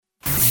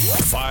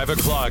5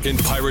 o'clock in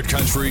Pirate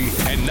Country,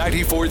 and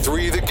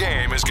 94.3 The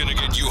Game is going to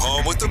get you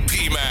home with the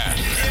P-Man.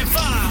 In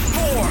 5,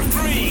 4,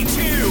 3,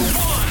 2,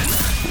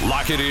 1.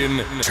 Lock it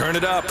in, turn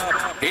it up.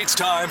 It's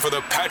time for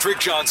the Patrick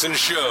Johnson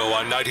Show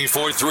on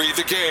 94.3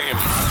 The Game.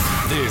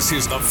 This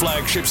is the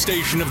flagship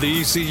station of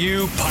the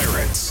ECU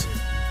Pirates.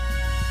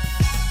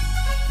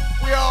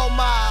 We all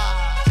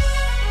mine.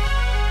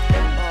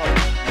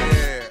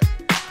 Yeah.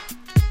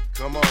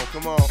 Come on.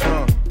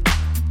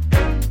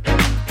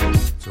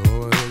 So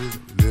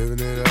living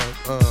it up.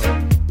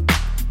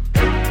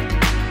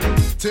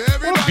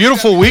 What a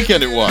beautiful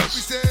weekend it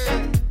was.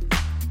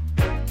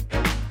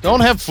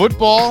 Don't have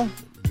football.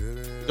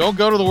 Don't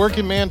go to the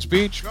working man's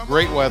beach.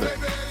 Great weather.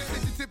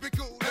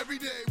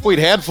 If we'd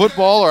had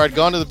football or I'd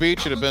gone to the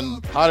beach, it'd have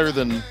been hotter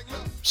than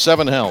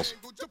 7 hells.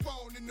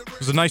 It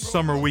was a nice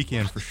summer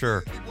weekend for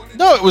sure.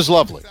 No, it was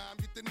lovely.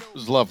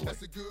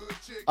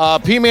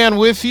 P-Man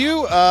with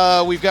you.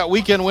 We've got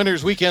weekend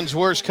winners, weekend's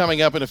worst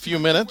coming up in a few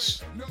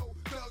minutes.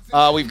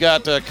 We've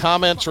got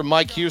comments from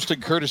Mike Houston,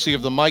 courtesy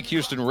of the Mike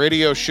Houston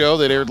radio show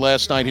that aired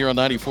last night here on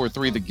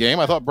 94.3 The Game.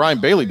 I thought Brian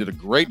Bailey did a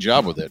great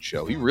job with that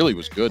show. He really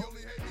was good.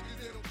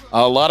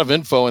 A lot of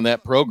info in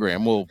that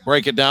program. We'll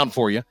break it down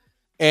for you.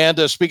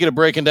 And speaking of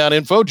breaking down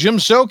info, Jim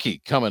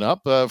Szoke coming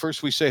up.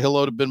 First, we say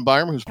hello to Ben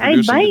Byram, who's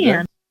producing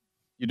today.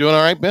 You doing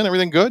all right, Ben?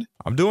 Everything good?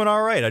 I'm doing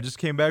all right. I just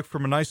came back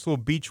from a nice little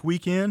beach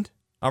weekend.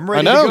 I'm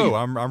ready to go.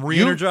 I'm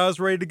re-energized,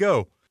 ready to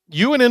go.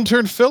 You and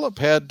intern Philip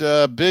had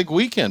big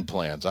weekend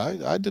plans.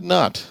 I did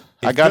not.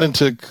 I got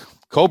into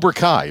Cobra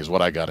Kai is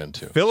what I got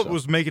into. Philip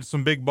was making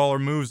some big baller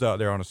moves out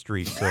there on the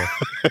street. So.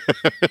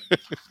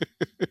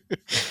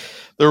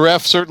 The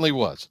ref certainly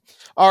was.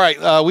 All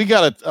right, we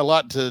got a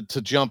lot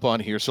to jump on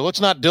here, so let's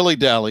not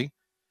dilly-dally.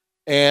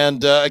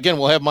 And, again,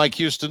 we'll have Mike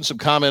Houston, some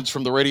comments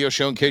from the radio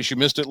show in case you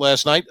missed it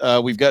last night.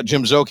 We've got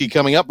Jim Szoke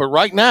coming up. But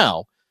right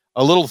now,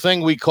 a little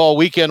thing we call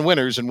weekend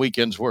winners and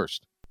weekend's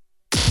worst.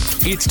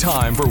 It's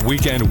time for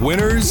weekend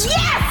winners. Yes,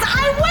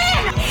 I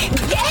win!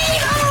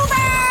 Game over!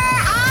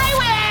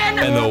 I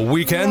win! And the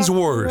weekend's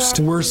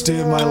worst. Worst day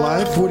of my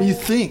life? What do you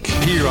think?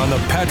 Here on the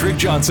Patrick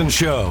Johnson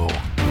Show.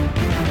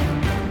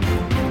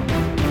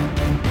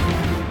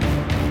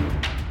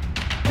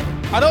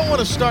 I don't want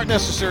to start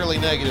necessarily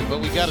negative, but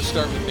we got to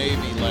start with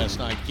Navy last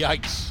night.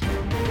 Yikes.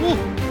 Woo.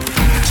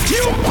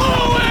 You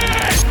blew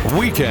it!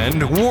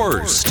 Weekend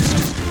worst.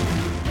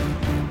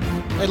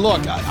 Hey,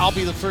 look, I'll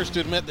be the first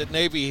to admit that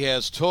Navy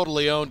has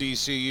totally owned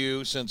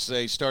ECU since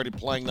they started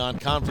playing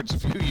non-conference a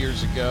few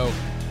years ago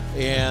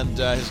and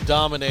has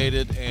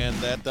dominated, and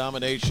that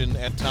domination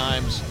at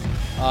times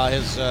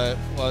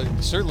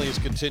certainly has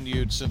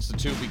continued since the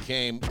two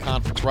became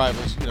conference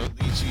rivals. You know,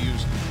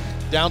 ECU's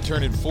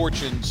downturn in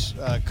fortunes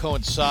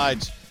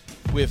coincides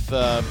with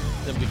them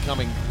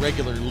becoming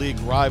regular league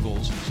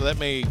rivals, so that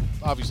may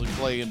obviously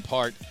play in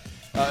part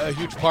a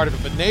huge part of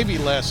it. But Navy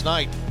last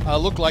night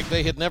looked like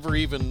they had never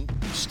even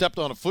stepped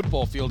on a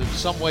football field. In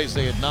some ways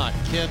they had not.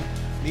 Ken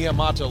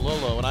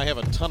Niamato-Lolo, and I have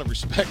a ton of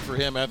respect for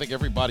him, I think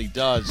everybody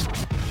does,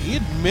 he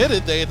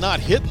admitted they had not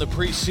hit in the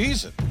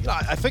preseason. You know,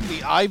 I think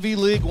the Ivy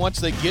League, once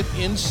they get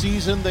in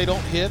season, they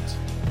don't hit,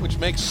 which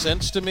makes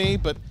sense to me,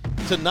 but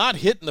to not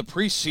hit in the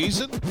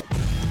preseason,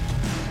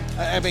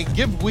 I mean,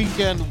 give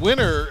weekend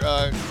winner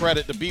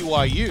credit to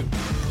BYU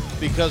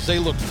because they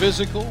looked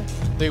physical,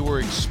 they were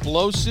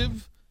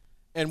explosive,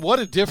 and what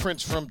a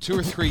difference from 2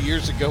 or 3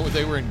 years ago when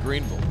they were in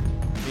Greenville.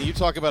 I mean, you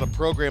talk about a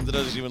program that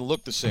doesn't even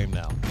look the same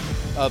now.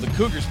 The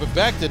Cougars, but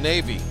back to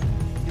Navy.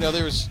 You know,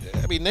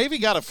 Navy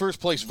got a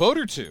first-place vote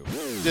or two,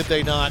 did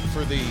they not,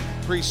 for the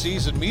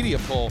preseason media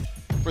poll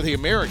for the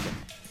American.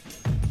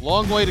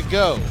 Long way to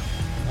go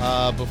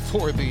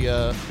before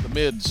the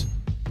mids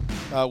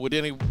would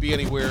be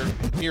anywhere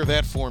near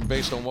that form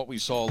based on what we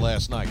saw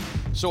last night.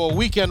 So a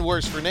weekend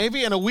worse for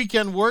Navy and a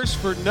weekend worse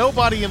for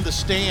nobody in the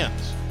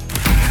stands.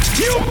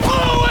 You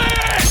blew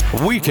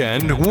it!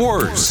 Weekend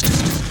worst.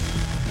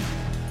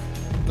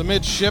 The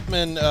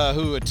midshipmen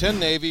who attend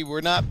Navy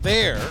were not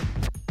there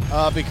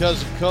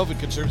because of COVID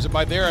concerns. And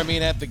by there, I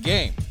mean at the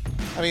game.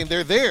 I mean,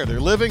 they're there. They're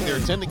living. They're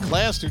attending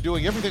class. They're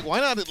doing everything. Why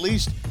not at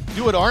least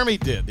do what Army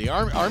did? The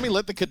Army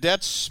let the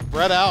cadets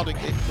spread out. It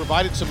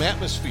provided some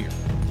atmosphere.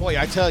 Boy,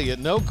 I tell you,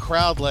 no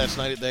crowd last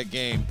night at that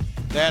game.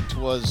 That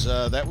was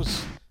a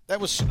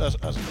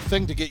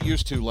thing to get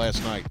used to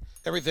last night.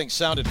 Everything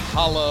sounded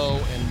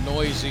hollow and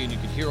noisy, and you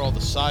could hear all the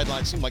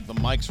sidelines. It seemed like the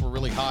mics were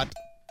really hot,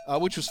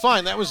 which was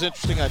fine. That was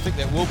interesting. I think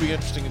that will be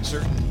interesting in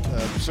certain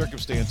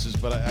circumstances,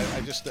 but I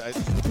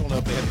don't know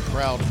if they had the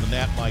crowd and the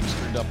Nat mics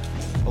turned up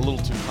a little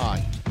too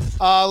high.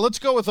 Let's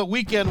go with a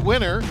weekend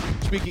winner.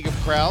 Speaking of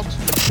crowds.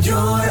 You're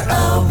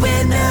a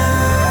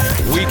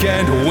winner.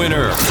 Weekend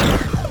winner.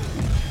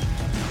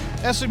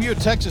 SMU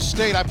at Texas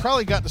State, I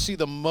probably got to see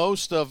the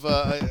most of,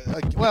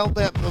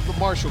 the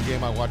Marshall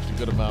game I watched a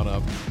good amount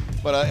of.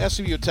 But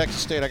SMU at Texas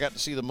State, I got to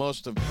see the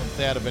most of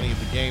that of any of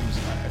the games,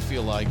 I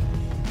feel like.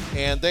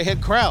 And they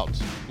had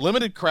crowds.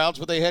 Limited crowds,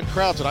 but they had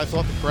crowds. And I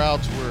thought the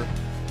crowds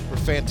were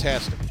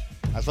fantastic.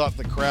 I thought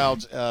the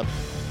crowds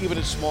even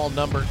a small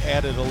number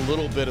added a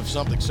little bit of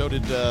something. So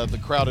did the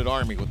Crowded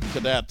Army with the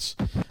cadets,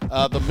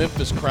 the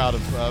Memphis crowd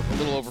of a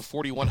little over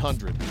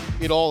 4,100.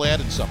 It all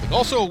added something.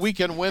 Also a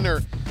weekend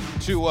winner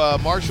to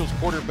Marshall's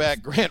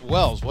quarterback Grant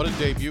Wells. What a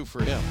debut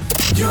for him.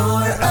 You're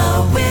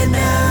a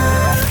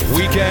winner.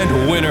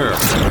 Weekend winner.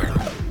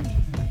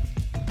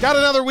 Got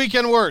another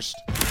weekend worst.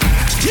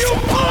 You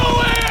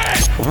blew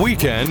it!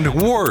 Weekend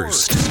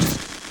worst.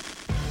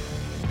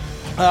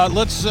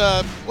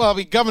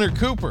 Governor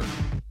Cooper.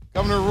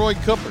 Governor Roy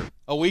Cooper,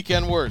 a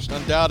weekend worst,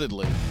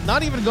 undoubtedly.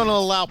 Not even going to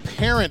allow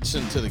parents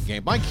into the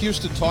game. Mike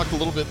Houston talked a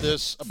little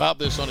bit about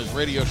this on his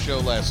radio show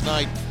last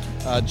night.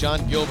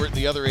 John Gilbert and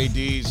the other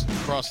ADs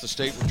across the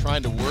state were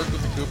trying to work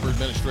with the Cooper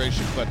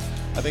administration, but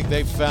I think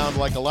they've found,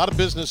 like a lot of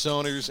business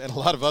owners and a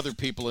lot of other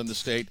people in the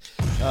state,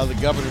 the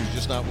governor's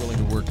just not willing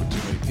to work with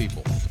too many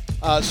people.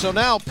 So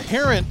now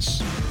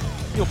parents,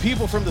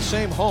 people from the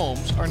same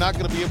homes are not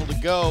going to be able to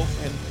go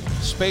and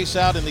space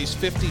out in these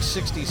 50,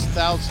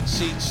 60,000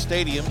 seat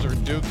stadiums, or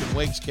in Duke and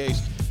Wake's case,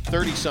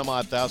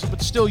 30-some-odd thousand.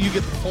 But still, you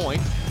get the point.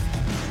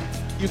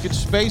 You can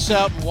space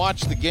out and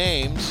watch the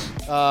games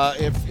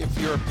if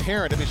you're a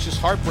parent. I mean, it's just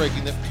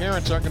heartbreaking that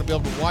parents aren't going to be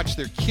able to watch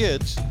their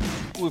kids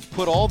who have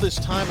put all this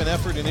time and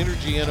effort and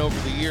energy in over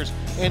the years,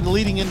 and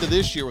leading into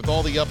this year with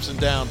all the ups and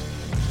downs.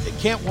 They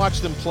can't watch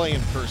them play in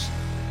person.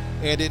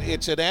 And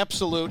it's an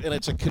absolute and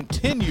it's a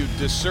continued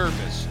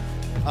disservice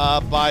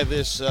by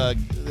this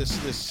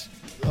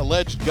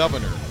alleged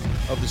governor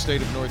of the state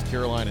of North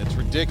Carolina. It's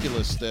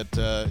ridiculous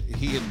that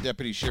he and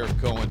Deputy Sheriff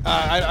Cohen,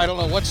 I don't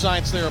know what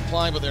science they're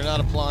applying, but they're not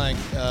applying,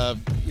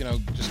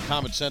 just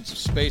common sense of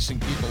spacing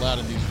people out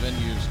in these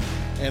venues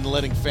and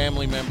letting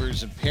family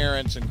members and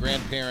parents and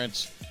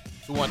grandparents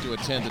who want to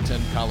attend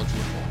college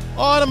football.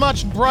 On a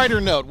much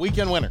brighter note,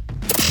 weekend winner.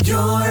 You're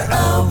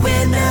a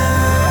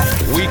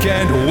winner.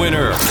 Weekend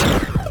winner.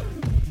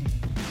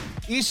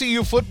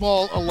 ECU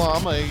football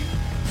alum, a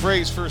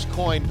phrase first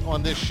coined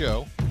on this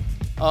show.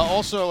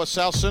 Also a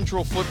South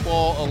Central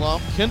football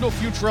alum, Kendall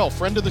Futrell,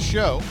 friend of the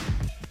show.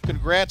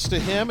 Congrats to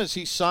him as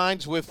he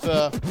signs with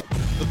the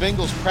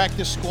Bengals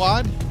practice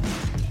squad.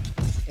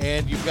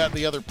 And you've got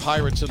the other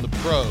Pirates and the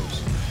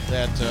pros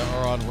that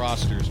are on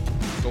rosters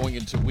going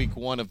into week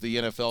one of the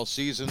NFL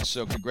season.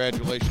 So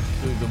congratulations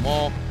to them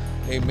all.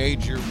 A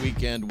major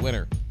weekend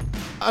winner.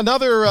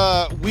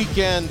 Another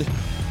weekend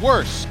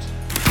worst.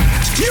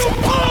 You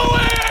blew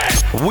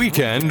it!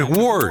 Weekend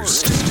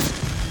worst.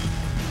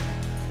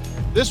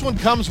 This one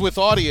comes with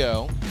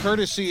audio,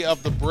 courtesy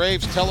of the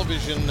Braves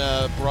television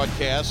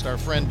broadcast. Our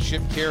friend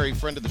Chip Carey,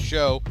 friend of the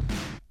show.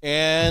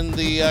 And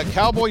the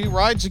Cowboy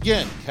rides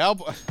again.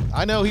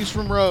 I know he's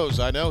from Rose.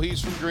 I know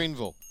he's from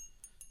Greenville.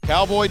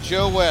 Cowboy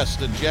Joe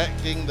West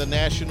ejecting the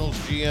Nationals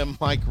GM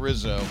Mike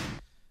Rizzo,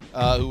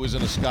 who was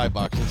in a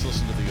skybox. Let's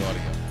listen to the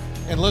audio.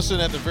 And listen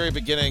at the very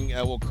beginning.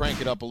 We'll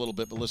crank it up a little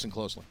bit, but listen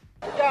closely.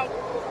 You're out.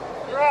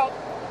 You're out.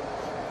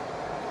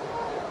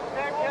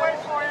 Okay, we'll wait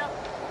for you.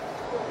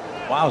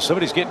 Wow,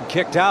 somebody's getting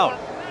kicked out.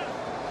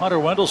 Hunter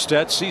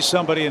Wendelstedt sees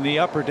somebody in the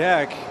upper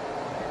deck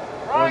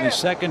or in the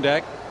second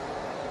deck.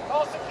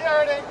 Call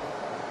security.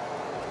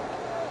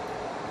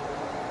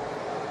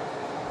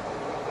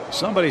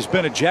 Somebody's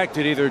been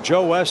ejected. Either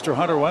Joe West or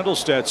Hunter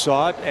Wendelstedt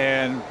saw it,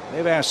 and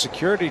they've asked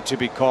security to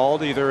be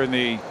called either in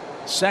the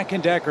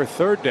second deck or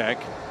third deck.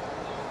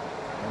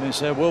 And they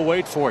said, we'll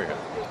wait for you.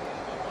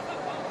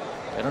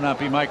 Better not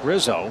be Mike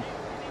Rizzo.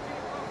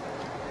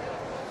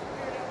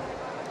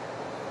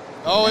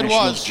 Oh, it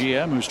Nationals was.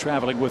 GM who's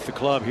traveling with the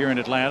club here in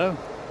Atlanta.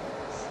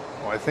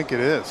 Oh, I think it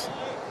is.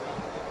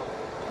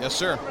 Yes,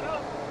 sir.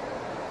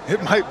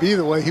 It might be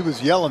the way he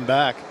was yelling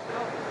back.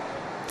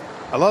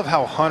 I love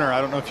how Hunter,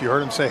 I don't know if you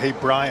heard him say, hey,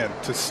 Brian,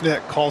 to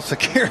Snick, call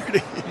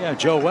security. Yeah,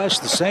 Joe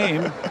West the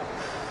same.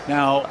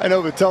 Now, I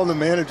know, but tell the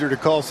manager to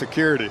call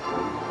security.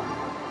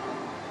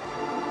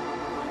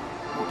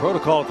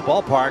 Protocol at the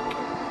ballpark,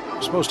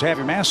 you're supposed to have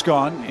your mask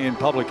on in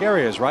public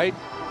areas, right?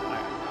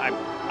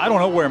 I don't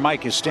know where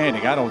Mike is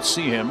standing. I don't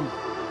see him.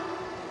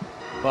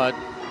 But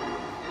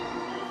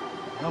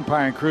the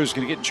umpiring crew is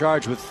going to get in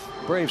charge with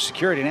Brave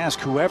security and ask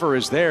whoever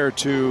is there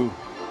to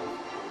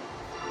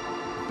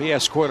be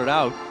escorted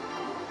out.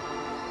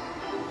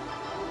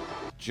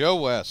 Joe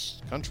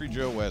West, Country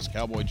Joe West,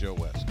 Cowboy Joe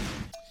West.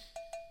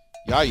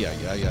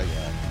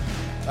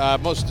 Yeah.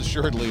 Most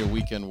assuredly a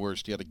weekend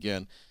worst yet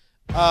again.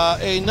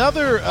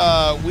 Another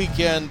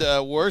weekend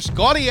worst,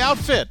 gaudy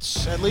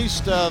outfits, at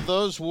least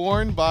those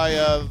worn by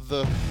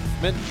the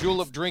mint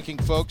julep drinking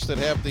folks that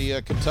have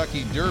the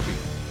Kentucky Derby.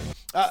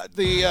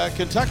 The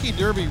Kentucky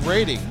Derby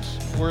ratings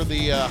were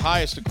the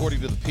highest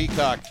according to the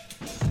Peacock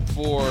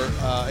for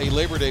a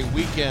Labor Day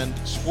weekend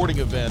sporting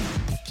event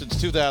since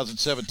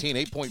 2017,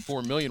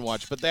 8.4 million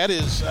watched, but that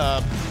is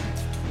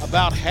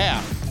about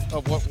half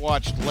of what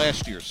watched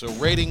last year. So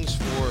ratings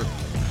for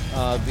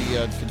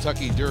the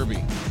Kentucky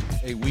Derby,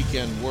 a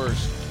weekend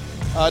worst.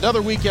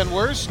 Another weekend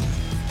worst,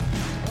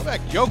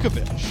 Novak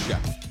Djokovic,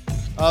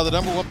 the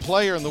number one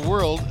player in the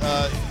world.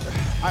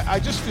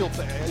 I just feel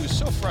he was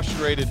so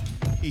frustrated.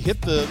 He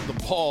hit the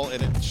ball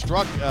and it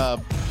struck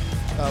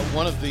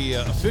one of the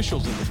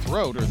officials in the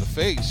throat or in the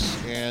face,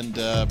 and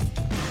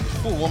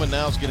this poor woman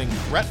now is getting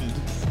threatened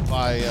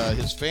by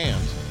his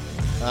fans.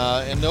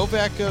 And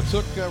Novak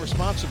took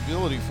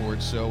responsibility for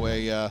it, so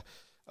a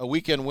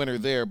weekend winner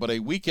there, but a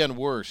weekend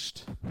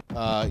worst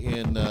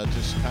in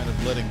just kind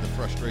of letting the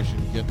frustration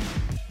get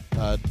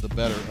the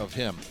better of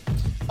him.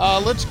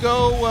 Let's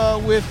go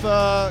with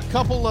a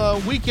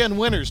couple weekend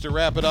winners to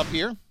wrap it up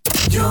here.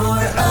 You're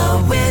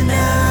a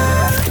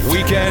winner.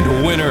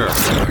 Weekend winner.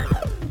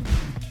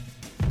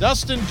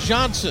 Dustin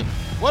Johnson.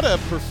 What a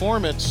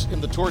performance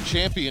in the Tour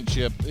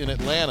Championship in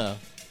Atlanta.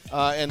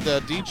 And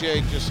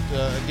DJ just,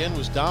 again,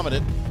 was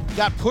dominant.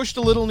 Got pushed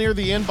a little near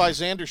the end by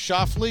Xander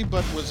Schauffele,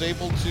 but was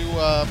able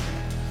to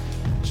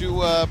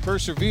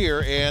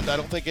persevere. And I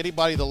don't think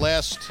anybody the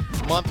last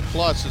month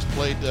plus has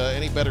played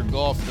any better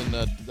golf than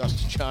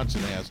Dustin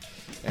Johnson has.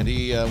 And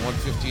he won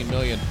 $15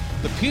 million.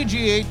 The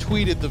PGA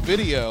tweeted the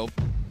video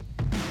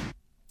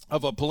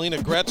of Polina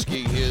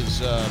Gretzky,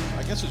 his,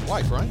 I guess his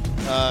wife, right?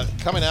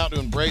 Coming out to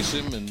embrace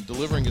him and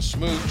delivering a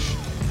smooch.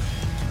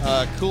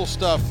 Cool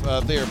stuff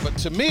there. But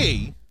to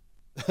me,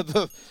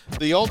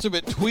 the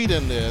ultimate tweet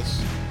in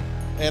this,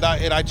 and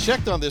I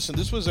checked on this, and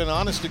this was an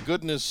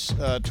honest-to-goodness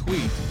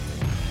tweet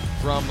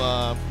from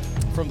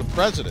the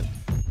president,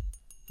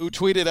 who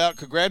tweeted out,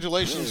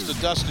 "Congratulations to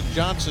Dustin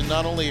Johnson,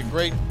 not only a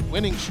great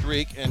winning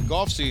streak and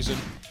golf season,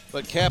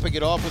 but capping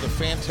it off with a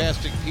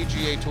fantastic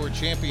PGA Tour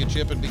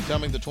championship and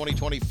becoming the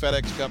 2020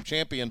 FedEx Cup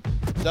champion.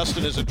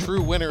 Dustin is a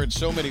true winner in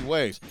so many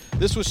ways."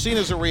 This was seen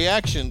as a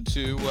reaction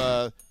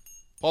to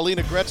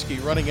Paulina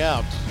Gretzky running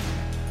out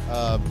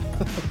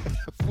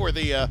for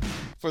the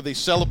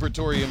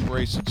celebratory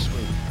embrace and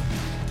smooch.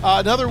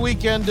 Another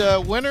weekend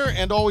winner,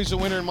 and always a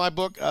winner in my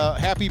book.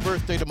 Happy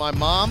birthday to my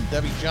mom,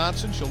 Debbie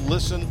Johnson. She'll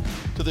listen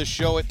to this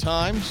show at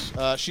times.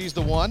 She's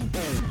the one,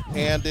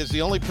 and is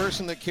the only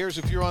person that cares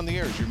if you're on the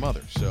air is your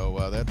mother. So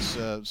that's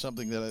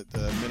something that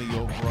many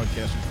old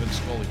broadcasters, Vince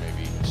Scully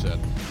maybe even said.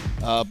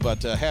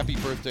 But happy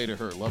birthday to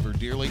her. Love her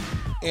dearly.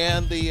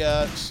 And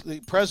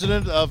the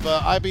president of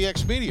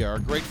IBX Media, our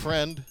great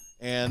friend,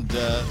 and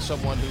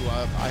someone who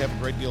I have a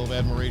great deal of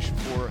admiration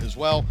for as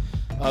well.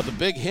 The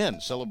Big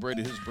Hen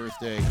celebrated his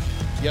birthday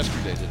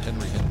yesterday, did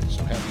Henry Henry.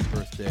 So happy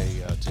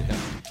birthday to him.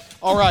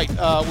 All right,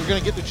 we're going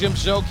to get to Jim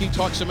Szoke,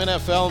 talk some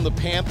NFL and the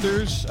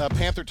Panthers.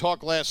 Panther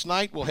talk last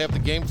night. We'll have the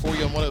game for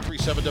you on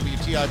 103.7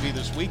 WTIV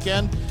this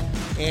weekend.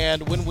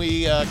 And when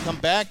we come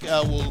back,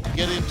 we'll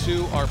get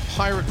into our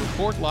Pirate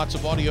Report. Lots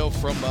of audio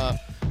from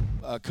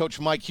Coach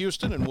Mike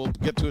Houston, and we'll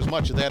get to as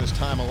much of that as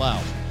time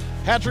allows.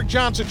 Patrick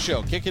Johnson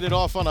Show, kicking it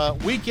off on a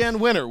weekend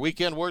winner,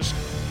 weekend worst,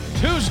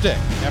 Tuesday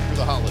after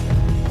the holiday.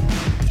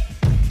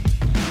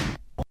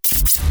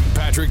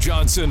 Patrick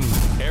Johnson,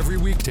 every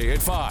weekday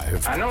at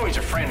 5. I know he's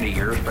a friend of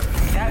yours, but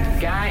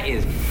that guy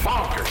is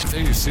bonkers.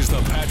 This is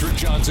the Patrick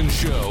Johnson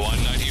Show on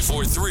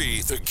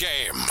 94.3 The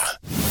Game.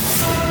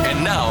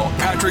 And now,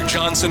 Patrick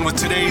Johnson with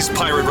today's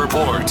Pirate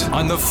Report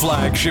on the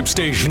flagship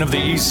station of the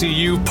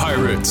ECU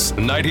Pirates,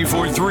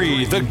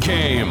 94.3 The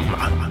Game.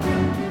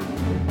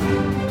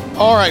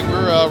 All right,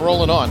 we're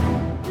rolling on.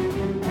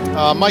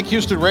 Mike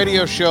Houston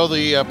Radio Show,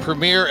 the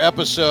premiere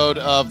episode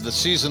of the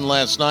season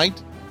last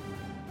night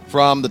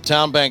from the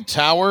Town Bank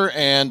Tower,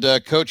 and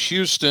Coach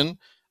Houston,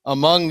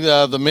 among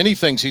the many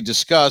things he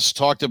discussed,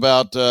 talked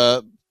about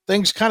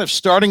things kind of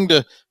starting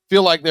to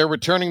feel like they're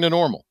returning to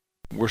normal.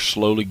 We're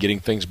slowly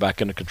getting things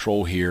back under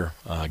control here,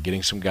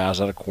 getting some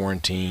guys out of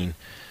quarantine,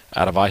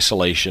 out of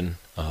isolation.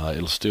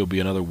 It'll still be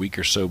another week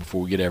or so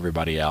before we get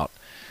everybody out.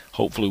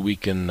 Hopefully we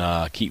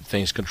can keep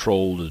things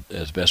controlled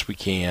as best we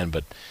can,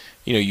 but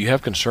you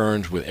have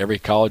concerns with every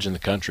college in the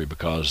country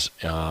because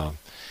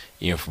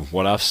from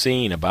what I've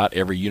seen, about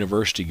every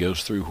university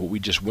goes through what we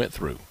just went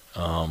through.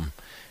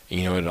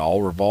 It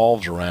all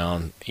revolves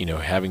around,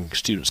 having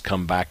students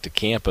come back to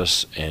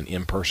campus and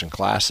in-person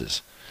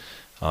classes.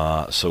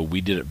 So we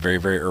did it very,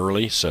 very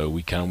early. So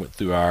we kind of went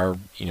through our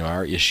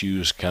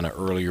issues kind of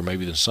earlier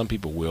maybe than some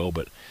people will.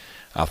 But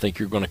I think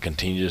you're going to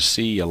continue to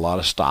see a lot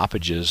of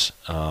stoppages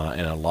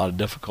and a lot of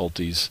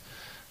difficulties,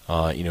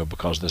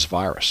 because of this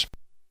virus.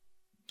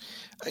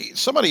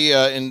 Somebody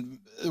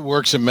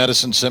works in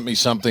medicine sent me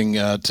something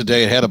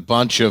today. It had a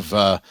bunch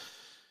of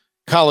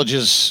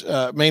colleges,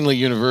 mainly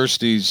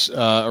universities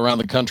around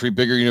the country,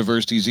 bigger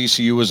universities.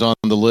 ECU was on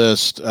the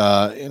list.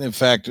 And in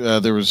fact,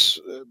 there was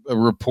a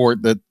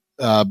report that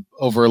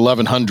over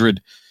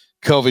 1,100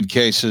 COVID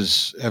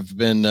cases have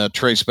been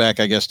traced back,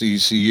 I guess, to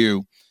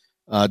ECU.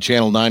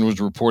 Channel 9 was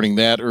reporting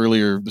that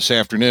earlier this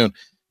afternoon.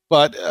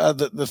 But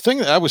the thing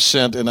that I was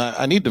sent, and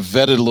I need to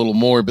vet it a little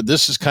more, but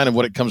this is kind of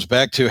what it comes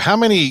back to. How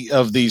many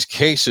of these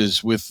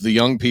cases with the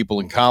young people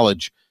in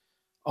college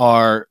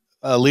are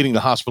leading to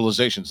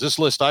hospitalizations? This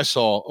list I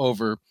saw,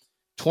 over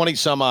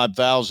 20-some-odd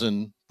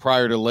thousand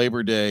prior to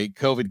Labor Day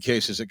COVID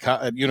cases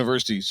at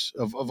universities.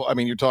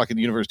 You're talking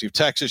the University of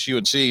Texas,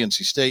 UNC,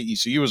 NC State,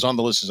 ECU is on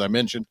the list, as I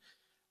mentioned,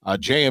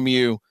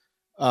 JMU,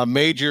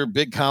 major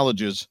big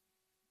colleges,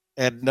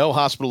 and no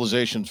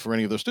hospitalizations for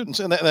any of those students.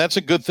 And that's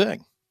a good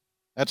thing.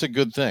 That's a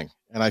good thing.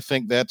 And I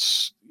think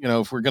that's,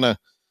 if we're going to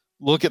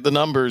look at the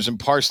numbers and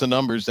parse the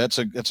numbers, that's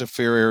a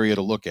fair area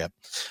to look at.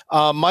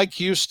 Mike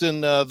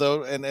Houston,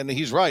 though, and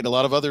he's right. A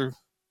lot of other,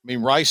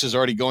 Rice is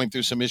already going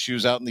through some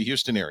issues out in the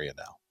Houston area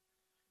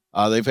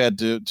now. They've had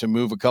to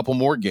move a couple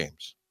more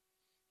games.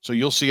 So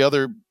you'll see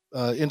other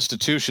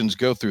institutions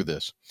go through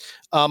this.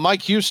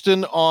 Mike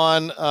Houston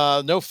on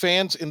no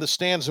fans in the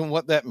stands and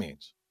what that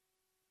means.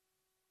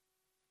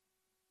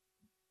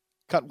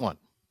 Cut one.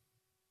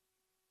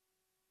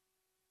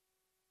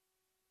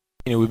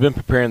 We've been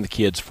preparing the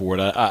kids for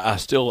it. I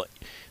still,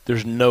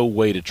 there's no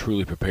way to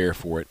truly prepare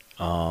for it.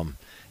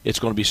 It's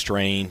going to be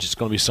strange. It's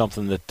going to be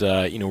something that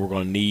we're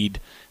going to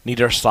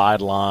need our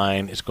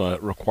sideline. It's going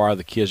to require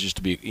the kids just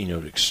to be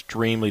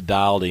extremely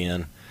dialed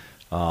in.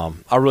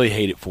 I really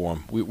hate it for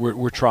them.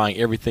 We're trying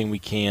everything we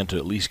can to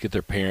at least get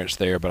their parents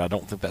there, but I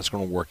don't think that's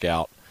going to work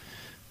out.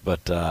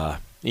 But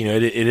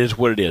it is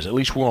what it is. At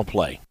least we're going to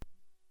play.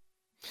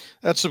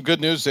 That's some good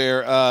news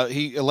there.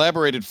 He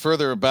elaborated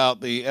further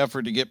about the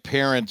effort to get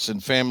parents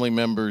and family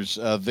members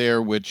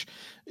there, which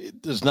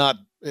it's not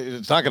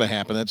going to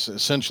happen. That's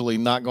essentially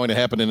not going to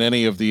happen in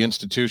any of the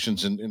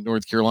institutions in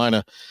North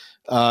Carolina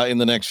in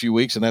the next few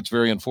weeks, and that's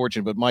very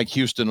unfortunate. But Mike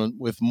Houston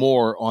with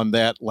more on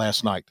that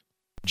last night.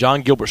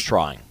 John Gilbert's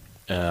trying,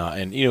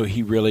 and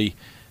he really,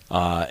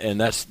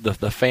 and that's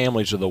the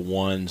families are the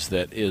ones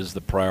that is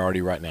the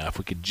priority right now. If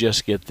we could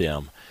just get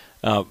them.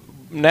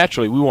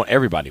 Naturally, we want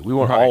everybody. We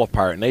want all of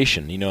Pirate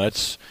Nation.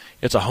 It's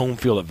a home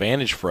field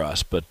advantage for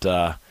us. But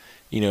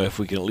if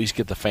we can at least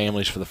get the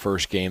families for the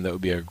first game, that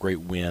would be a great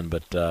win.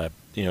 But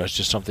it's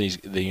just something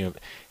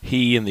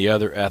he and the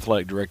other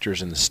athletic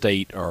directors in the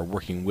state are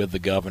working with the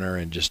governor,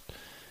 and just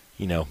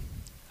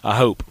I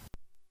hope.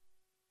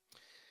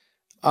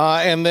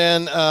 And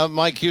then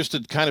Mike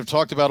Houston kind of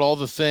talked about all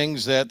the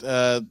things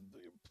that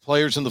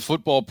players in the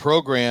football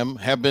program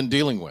have been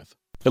dealing with.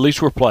 At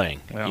least we're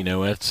playing.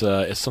 Yeah.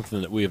 It's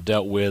something that we have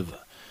dealt with,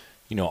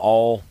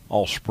 all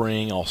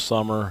spring, all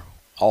summer,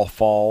 all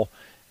fall,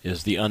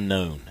 is the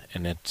unknown,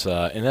 and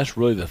that's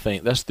really the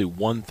thing. That's the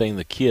one thing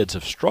the kids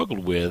have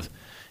struggled with,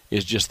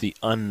 is just the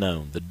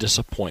unknown, the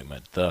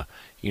disappointment, the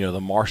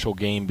Marshall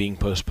game being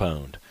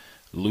postponed,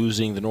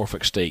 losing the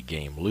Norfolk State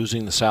game,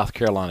 losing the South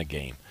Carolina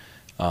game,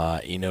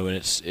 and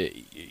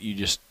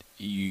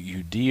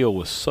you deal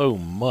with so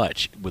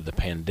much with the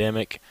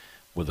pandemic,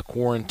 with the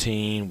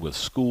quarantine, with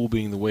school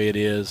being the way it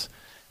is,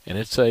 and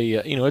it's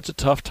a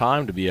tough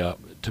time to be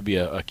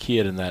a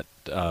kid in that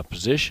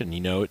position.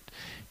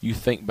 You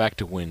think back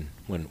to when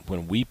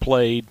we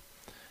played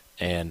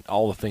and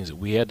all the things that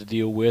we had to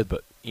deal with,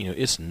 but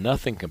it's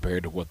nothing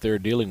compared to what they're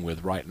dealing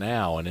with right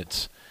now, and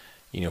it's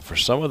for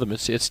some of them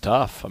it's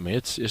tough.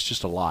 It's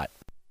just a lot.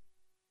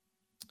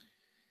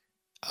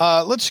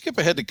 Let's skip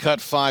ahead to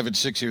cut 5 and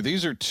 6 here.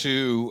 These are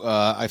two,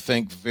 I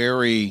think,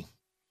 very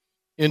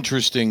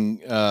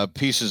interesting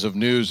pieces of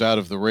news out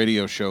of the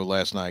radio show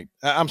last night.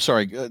 I'm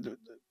sorry,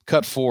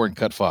 cut 4 and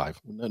cut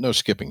 5. No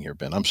skipping here,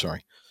 Ben. I'm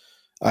sorry.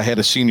 I had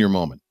a senior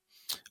moment.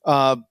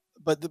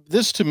 But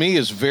this to me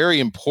is very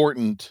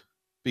important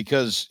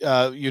because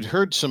you'd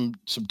heard some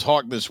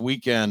talk this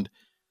weekend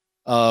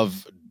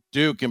of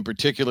Duke in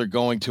particular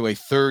going to a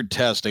third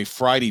test, a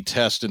Friday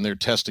test in their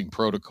testing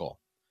protocol.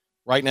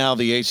 Right now,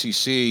 the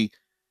ACC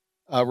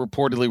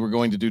reportedly we're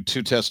going to do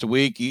 2 tests a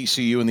week.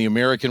 ECU and the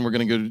American, we're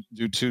going to go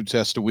do 2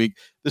 tests a week.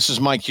 This is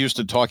Mike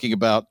Houston talking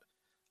about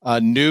a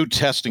new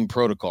testing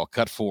protocol,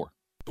 cut 4.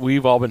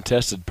 We've all been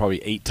tested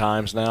probably 8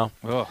 times now.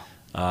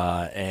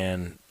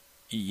 And,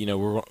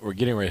 we're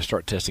getting ready to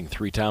start testing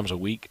 3 times a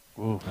week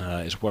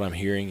is what I'm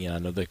hearing. I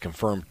know they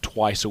confirmed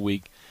twice a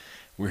week.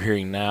 We're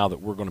hearing now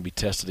that we're going to be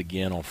tested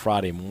again on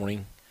Friday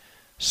morning.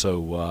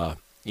 So,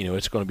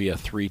 it's going to be a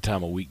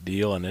 3-time-a-week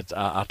deal. And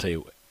I'll tell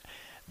you,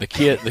 the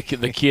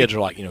kids are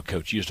like,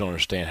 Coach, you just don't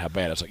understand how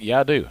bad. It's like,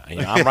 yeah, I do.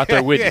 I'm right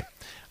there with you.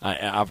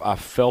 I've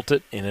felt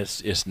it, and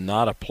it's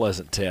not a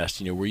pleasant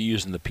test. We're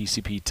using the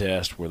PCP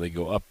test where they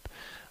go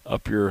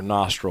up your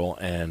nostril,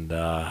 and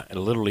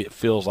literally it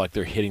feels like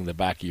they're hitting the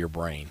back of your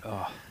brain.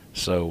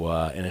 So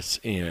and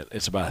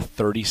it's about a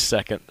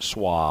 30-second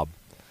swab.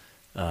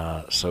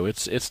 So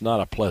it's not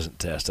a pleasant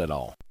test at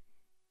all.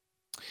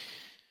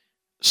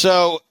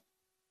 So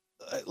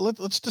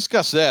let's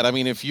discuss that.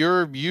 If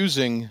you're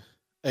using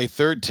a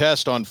third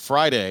test on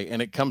Friday and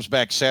it comes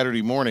back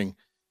Saturday morning,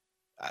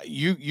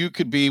 you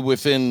could be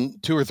within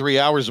 2 or 3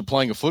 hours of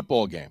playing a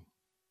football game.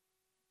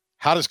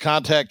 How does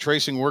contact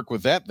tracing work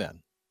with that then?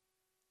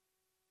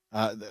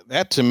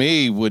 That to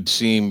me would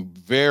seem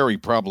very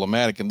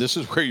problematic, and this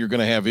is where you're going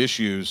to have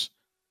issues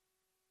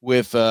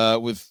with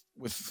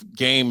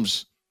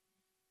games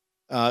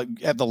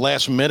at the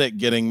last minute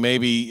getting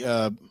maybe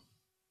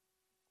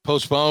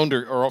postponed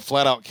or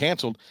flat out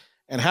canceled.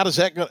 And how is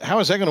that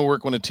going to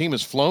work when a team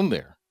is flown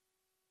there?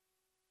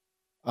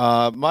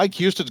 Mike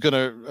Houston's going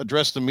to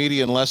address the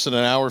media in less than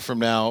an hour from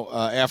now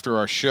after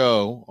our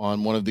show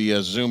on one of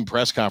the Zoom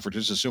press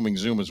conferences, assuming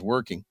Zoom is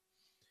working.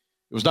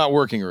 It was not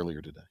working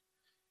earlier today.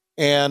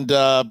 And,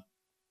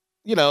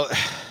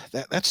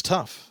 that's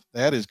tough.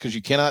 That is because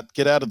you cannot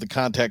get out of the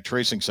contact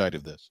tracing side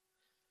of this.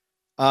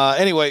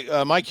 Anyway,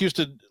 Mike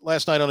Houston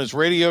last night on his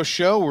radio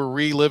show, we're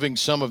reliving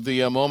some of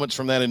the moments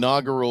from that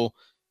inaugural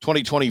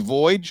 2020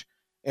 voyage.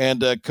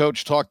 And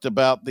Coach talked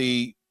about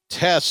the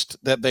test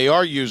that they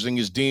are using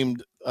is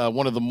deemed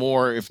one of the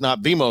more, if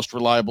not the most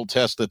reliable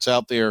test that's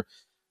out there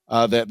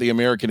that the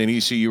American and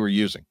ECU are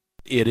using.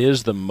 It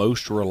is the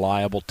most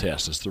reliable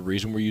test. It's the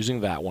reason we're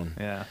using that one.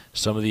 Yeah.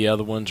 Some of the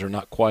other ones are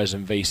not quite as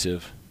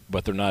invasive,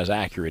 but they're not as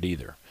accurate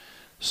either.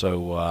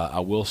 So I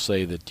will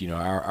say that,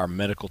 our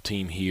medical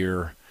team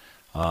here,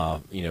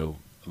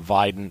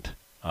 Vidant,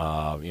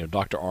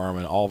 Dr.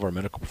 Arman, all of our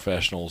medical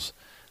professionals,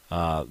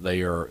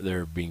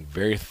 they're being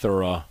very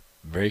thorough,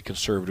 very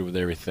conservative with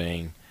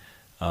everything.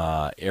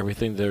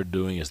 Everything they're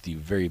doing is the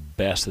very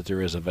best that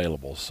there is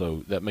available.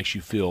 So that makes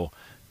you feel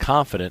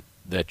confident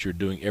that you're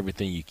doing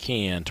everything you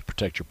can to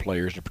protect your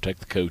players, to protect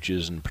the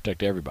coaches, and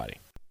protect everybody.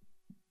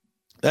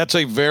 That's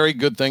a very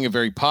good thing, a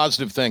very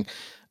positive thing.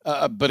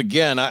 But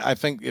again, I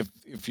think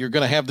if you're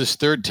going to have this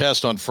third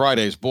test on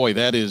Fridays, boy,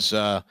 that is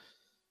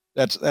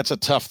that's a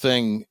tough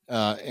thing.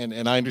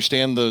 And I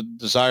understand the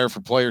desire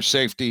for player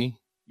safety.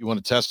 You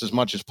want to test as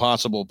much as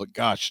possible, but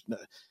gosh,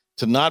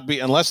 to not be,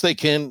 unless they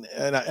can,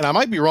 and I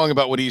might be wrong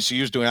about what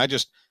ECU is doing.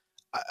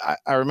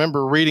 I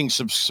remember reading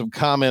some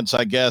comments,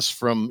 I guess,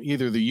 from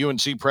either the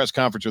UNC press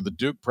conference or the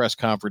Duke press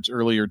conference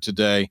earlier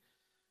today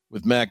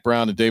with Mac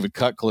Brown and David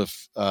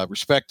Cutcliffe,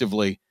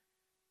 respectively.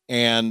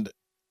 And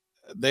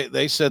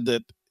they said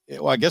that,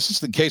 well, I guess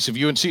it's the case of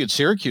UNC at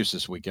Syracuse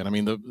this weekend. I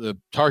mean, the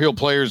Tar Heel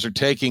players are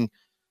taking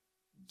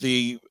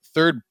the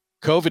third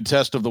COVID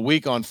test of the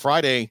week on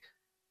Friday.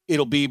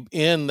 It'll be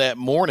in that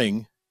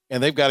morning,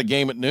 and they've got a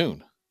game at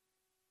noon.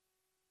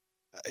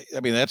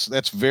 I mean,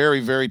 that's very,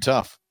 very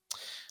tough.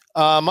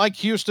 Mike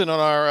Houston on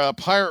our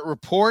Pirate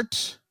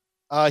Report,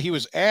 he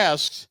was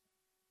asked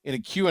in a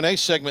Q&A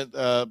segment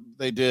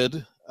they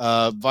did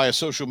via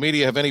social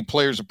media, have any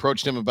players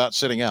approached him about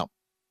sitting out?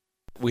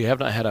 We have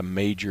not had a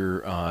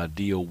major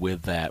deal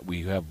with that.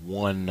 We have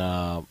one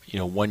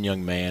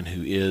young man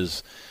who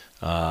is,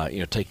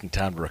 taking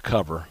time to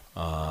recover,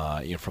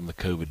 from the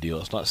COVID deal.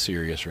 It's not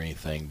serious or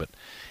anything, but,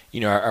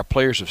 our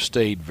players have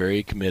stayed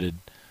very committed.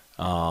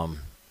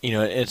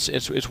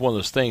 It's one of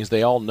those things.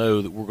 They all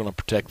know that we're going to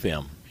protect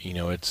them.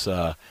 It's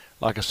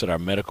like I said, our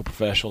medical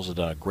professionals have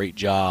done a great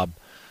job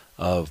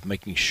of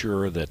making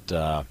sure that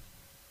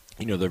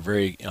they're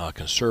very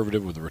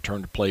conservative with the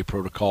return to play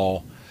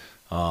protocol.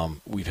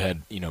 We've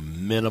had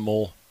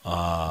minimal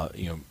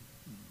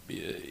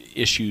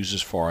issues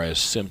as far as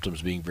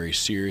symptoms being very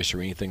serious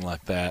or anything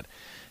like that.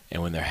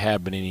 And when there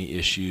have been any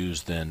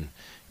issues, then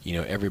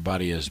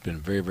everybody has been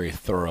very, very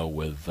thorough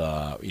with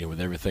with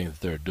everything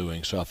that they're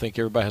doing. So I think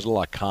everybody has a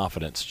lot of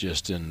confidence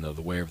just in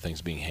the way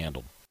everything's being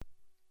handled.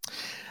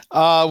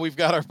 We've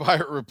got our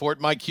Pirate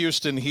Report. Mike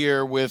Houston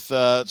here with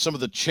some of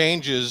the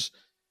changes.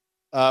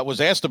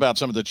 Was asked about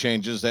some of the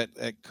changes that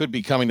could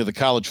be coming to the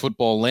college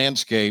football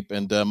landscape,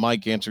 and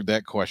Mike answered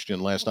that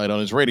question last night on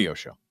his radio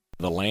show.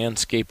 The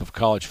landscape of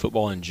college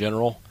football in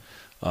general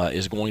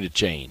is going to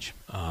change.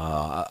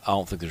 I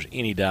don't think there's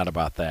any doubt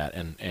about that.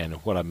 And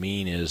what I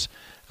mean is,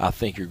 I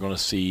think you're going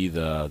to see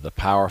the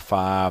Power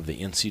Five, the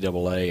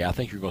NCAA. I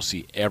think you're going to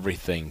see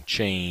everything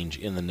change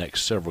in the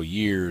next several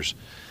years.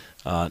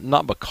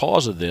 Not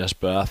because of this,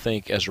 but I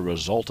think as a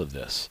result of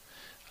this.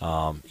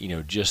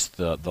 Just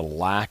the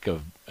lack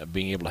of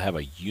being able to have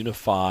a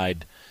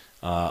unified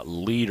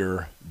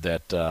leader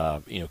that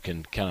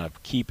can kind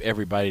of keep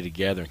everybody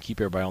together and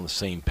keep everybody on the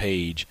same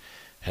page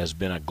has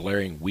been a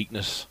glaring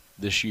weakness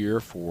this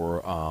year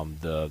for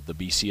the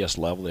BCS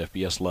level, the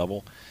FBS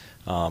level,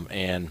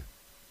 and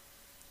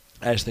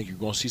I just think you're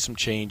going to see some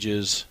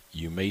changes.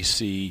 You may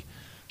see,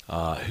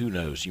 who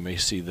knows? You may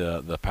see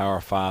the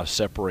Power Five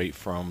separate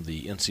from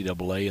the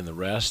NCAA and the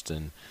rest,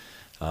 and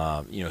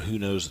who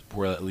knows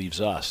where that leaves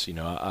us.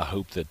 I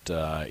hope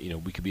that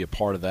we could be a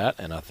part of that,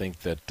 and I think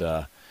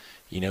that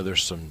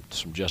there's some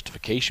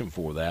justification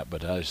for that.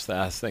 But I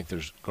think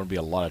there's going to be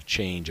a lot of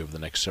change over the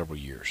next several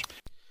years.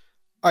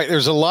 All right,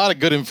 there's a lot of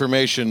good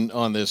information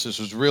on this. This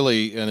was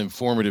really an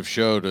informative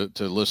show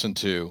to listen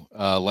to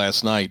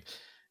last night,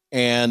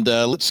 and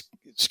let's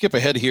skip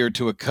ahead here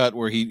to a cut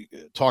where he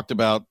talked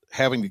about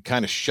having to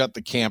kind of shut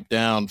the camp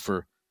down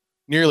for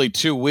nearly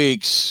 2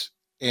 weeks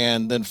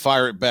and then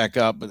fire it back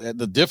up. But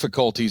the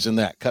difficulties in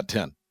that. Cut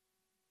 10.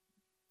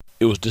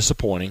 It was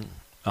disappointing.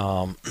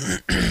 I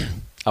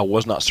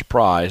was not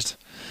surprised.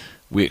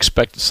 We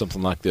expected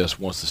something like this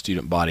once the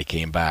student body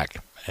came back,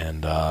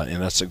 and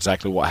that's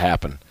exactly what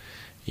happened.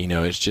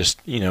 It's just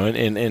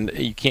and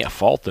you can't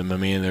fault them. I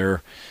mean,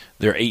 they're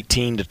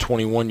 18 to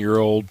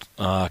 21-year-old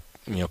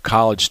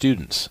college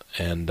students,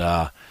 and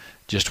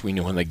just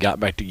when they got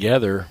back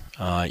together,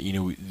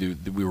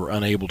 we were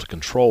unable to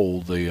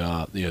control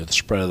the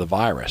spread of the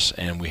virus,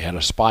 and we had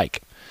a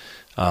spike.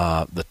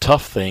 The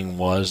tough thing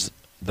was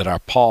that our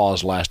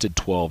pause lasted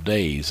 12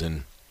 days,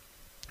 and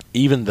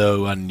even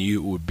though I knew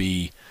it would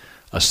be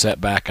a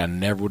setback, I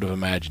never would have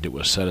imagined it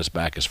would set us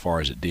back as far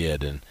as it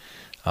did. And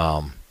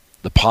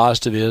the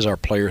positive is our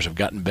players have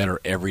gotten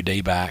better every day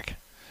back.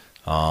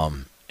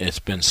 It's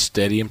been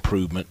steady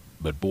improvement.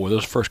 But boy,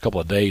 those first couple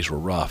of days were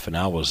rough, and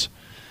it was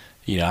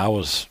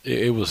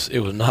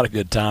not a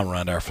good time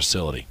around our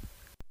facility.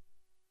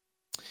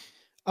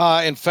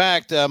 In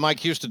fact, Mike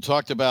Houston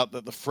talked about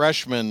that the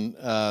freshmen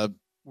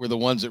were the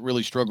ones that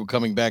really struggled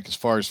coming back as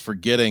far as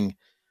forgetting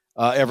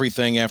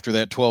everything after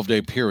that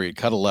 12-day period,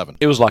 cut 11.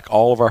 It was like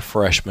all of our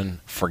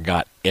freshmen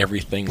forgot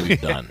everything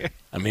we've done.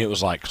 I mean, it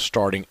was like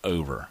starting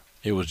over.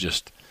 It was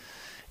just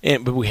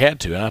but we had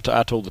to. And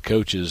I told the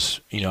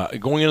coaches,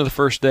 going into the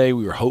first day,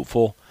 we were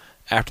hopeful.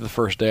 After the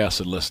first day, I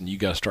said, listen, you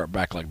got to start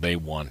back like day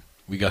one.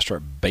 We got to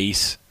start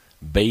base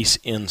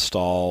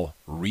install,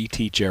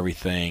 reteach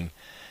everything,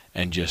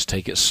 and just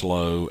take it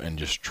slow and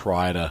just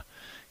try to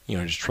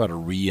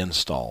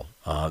reinstall.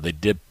 They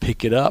did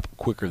pick it up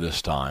quicker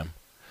this time,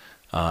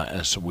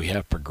 and so we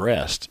have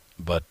progressed.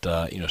 But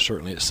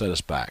certainly it set us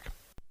back.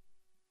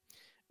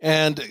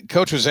 And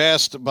Coach was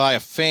asked by a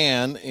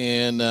fan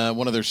in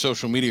one of their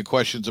social media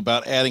questions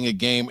about adding a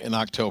game in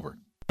October.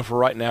 For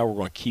right now, we're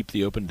going to keep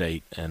the open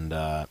date, and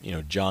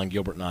John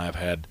Gilbert and I have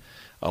had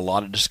a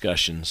lot of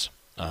discussions.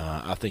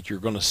 I think you're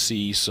going to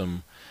see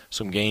some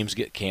games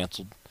get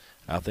canceled.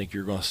 I think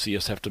you're going to see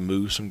us have to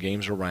move some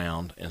games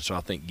around, and so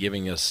I think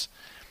giving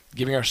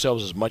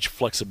ourselves as much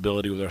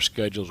flexibility with our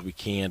schedule as we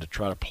can to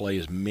try to play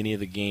as many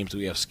of the games that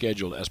we have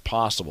scheduled as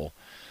possible.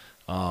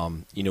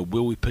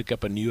 Will we pick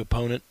up a new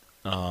opponent?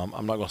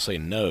 I'm not going to say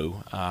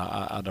no.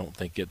 I don't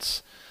think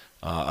it's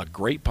a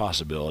great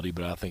possibility,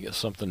 but I think it's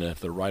something that if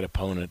the right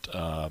opponent,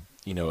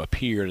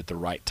 appeared at the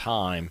right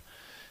time,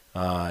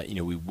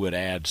 we would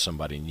add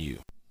somebody new.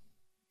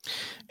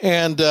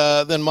 And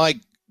then Mike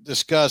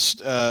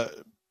discussed,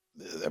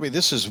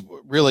 this is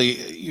really,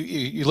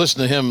 you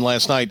listened to him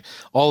last night,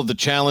 all of the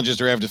challenges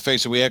they're having to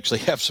face. And we actually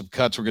have some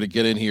cuts we're going to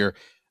get in here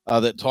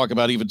that talk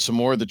about even some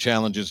more of the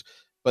challenges.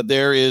 But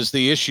there is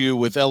the issue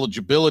with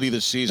eligibility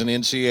this season.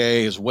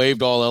 NCAA has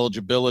waived all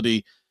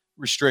eligibility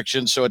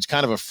restrictions, so it's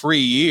kind of a free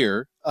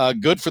year.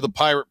 Good for the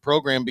Pirate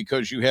program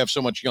because you have so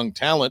much young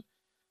talent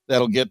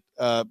that'll get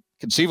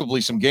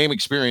conceivably some game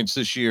experience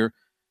this year,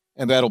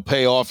 and that'll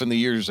pay off in the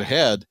years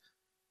ahead.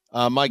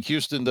 Mike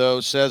Houston,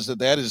 though, says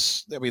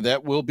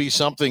that will be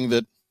something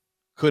that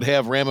could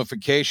have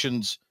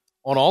ramifications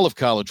on all of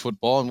college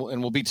football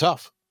and will be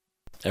tough.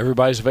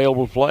 Everybody's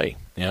available to play.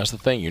 That's the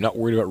thing. You're not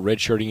worried about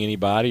redshirting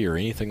anybody or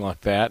anything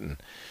like that. And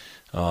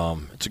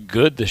it's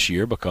good this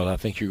year because I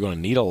think you're going to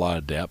need a lot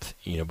of depth,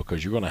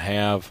 because you're going to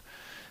have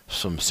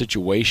some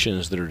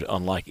situations that are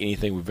unlike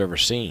anything we've ever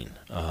seen.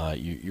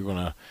 You're going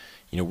to,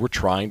 we're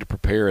trying to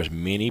prepare as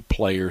many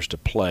players to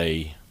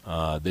play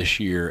this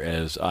year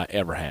as I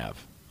ever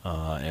have,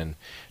 and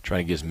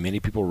trying to get as many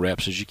people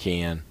reps as you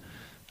can.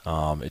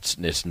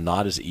 It's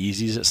not as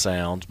easy as it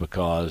sounds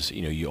because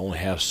you only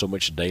have so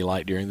much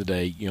daylight during the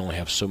day. You only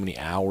have so many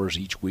hours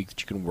each week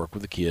that you can work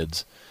with the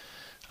kids.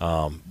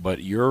 But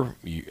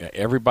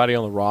everybody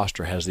on the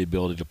roster has the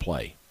ability to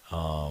play.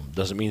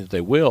 Doesn't mean that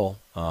they will.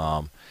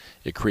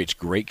 It creates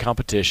great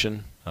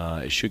competition.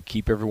 It should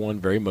keep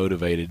everyone very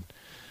motivated.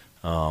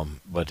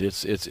 But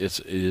it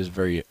is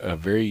a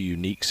very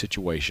unique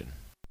situation.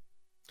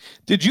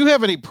 Did you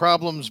have any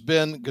problems,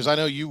 Ben? Because I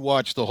know you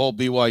watched the whole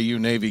BYU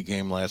Navy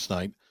game last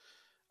night.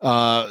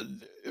 Did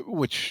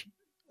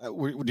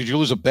you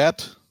lose a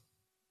bet,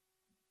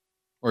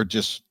 or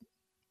just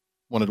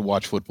wanted to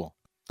watch football?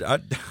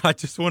 I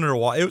just wanted to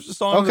watch. It was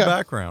just on in the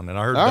background, and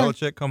I heard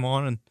Belichick come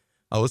on, and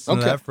I listened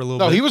to that for a little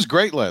bit. No, he was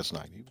great last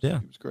night. He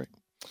was great.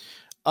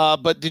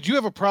 But did you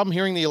have a problem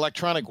hearing the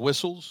electronic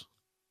whistles?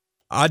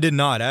 I did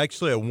not.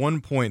 Actually, at one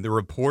point, the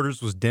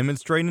reporters was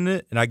demonstrating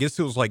it, and I guess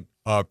it was like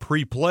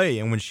pre-play,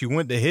 and when she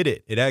went to hit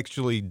it, it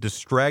actually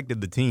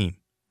distracted the team.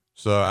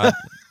 So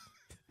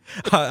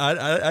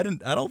I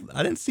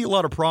didn't see a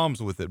lot of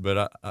problems with it,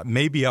 but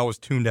maybe I was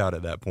tuned out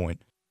at that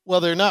point. Well,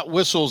 they're not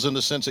whistles in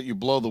the sense that you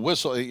blow the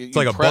whistle. It's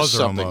like a buzzer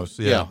something. Almost.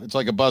 Yeah, it's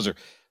like a buzzer.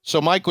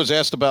 So Mike was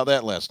asked about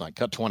that last night.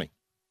 Cut 20.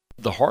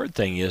 The hard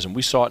thing is, and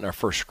we saw it in our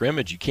first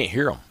scrimmage, you can't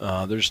hear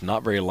them. They're just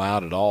not very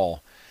loud at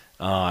all.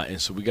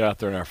 And so we got out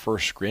there in our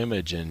first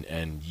scrimmage,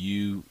 and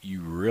you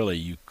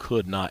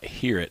could not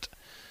hear it,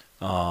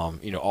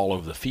 all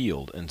over the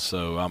field. And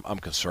so I'm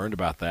concerned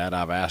about that.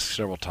 I've asked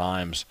several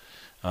times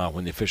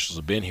when the officials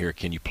have been here,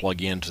 can you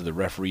plug into the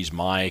referee's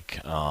mic?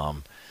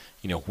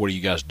 What are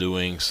you guys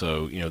doing?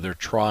 So, they're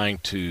trying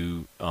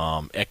to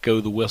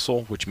echo the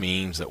whistle, which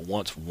means that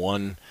once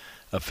one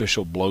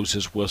official blows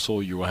his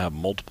whistle, you're going to have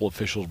multiple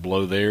officials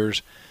blow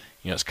theirs.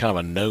 It's kind of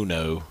a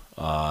no-no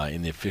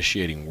in the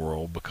officiating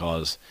world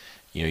because,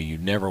 you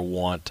never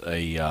want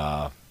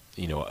a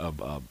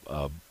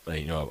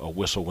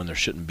whistle when there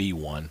shouldn't be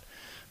one.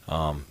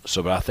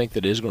 But I think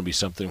that is going to be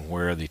something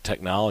where the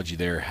technology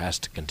there has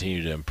to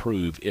continue to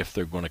improve if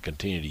they're going to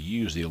continue to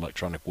use the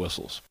electronic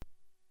whistles.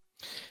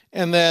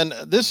 And then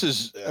this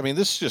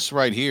just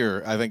right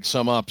here, I think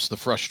sum ups the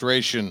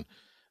frustration.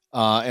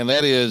 And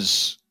that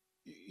is,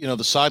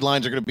 the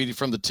sidelines are going to be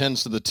from the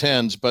 10s to the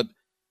 10s, but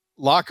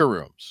locker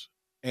rooms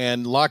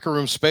and locker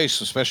room space,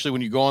 especially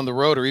when you go on the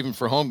road or even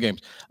for home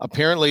games.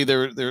 Apparently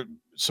there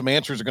some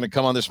answers are going to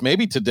come on this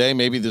maybe today,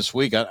 maybe this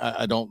week.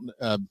 I don't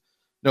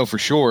know for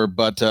sure,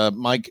 but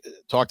Mike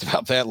talked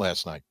about that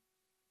last night.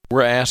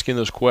 We're asking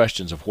those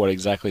questions of what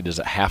exactly does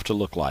it have to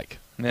look like.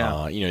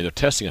 Yeah. They're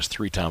testing us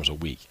 3 times a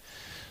week.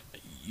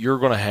 You're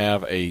going to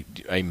have a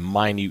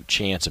minute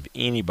chance of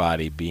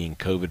anybody being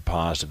COVID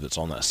positive that's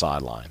on that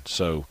sideline.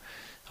 So,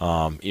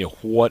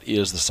 what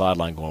is the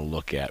sideline going to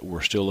look at?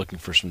 We're still looking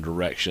for some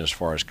direction as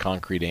far as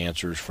concrete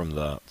answers from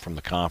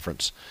the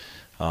conference.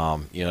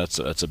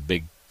 That's a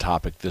big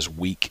topic this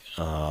week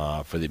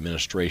for the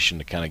administration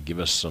to kind of give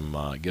us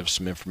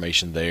some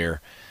information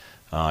there.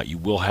 You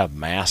will have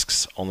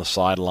masks on the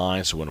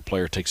sideline, so when a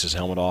player takes his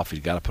helmet off, he's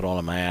got to put on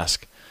a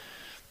mask.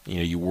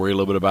 You worry a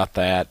little bit about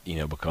that,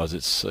 because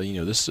it's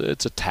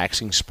it's a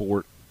taxing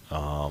sport.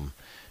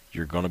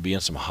 You're going to be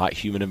in some hot,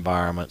 humid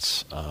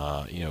environments,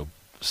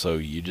 so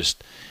you're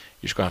just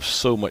going to have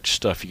so much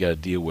stuff you got to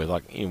deal with.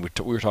 Like we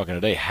were talking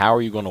today, how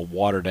are you going to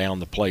water down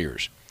the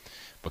players?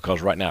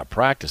 Because right now at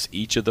practice,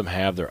 each of them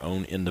have their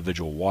own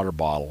individual water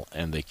bottle,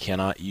 and they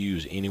cannot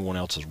use anyone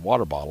else's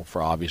water bottle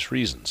for obvious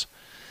reasons.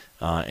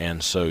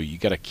 And so you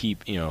got to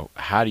keep,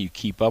 how do you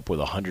keep up with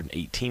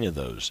 118 of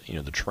those?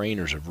 The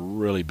trainers have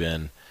really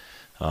been,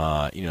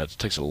 it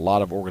takes a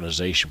lot of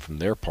organization from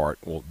their part.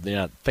 Well,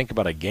 then think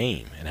about a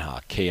game and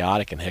how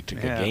chaotic and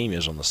hectic a game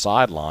is on the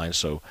sideline.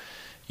 So,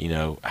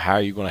 how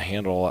are you going to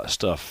handle all that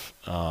stuff,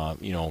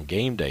 on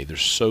game day?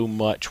 There's so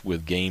much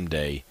with game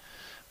day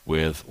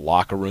with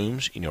locker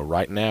rooms.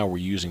 Right now we're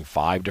using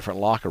 5 different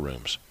locker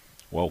rooms.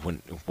 Well,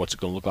 what's it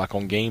going to look like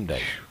on game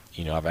day?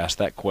 I've asked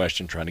that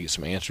question, trying to get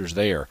some answers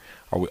there.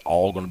 Are we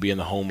all going to be in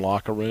the home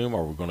locker room?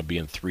 Are we going to be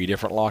in 3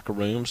 different locker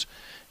rooms?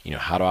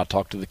 How do I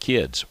talk to the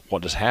kids?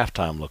 What does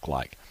halftime look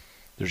like?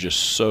 There's just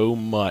so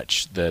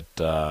much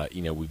that,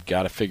 we've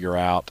got to figure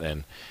out.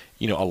 And,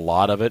 a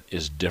lot of it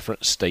is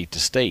different state to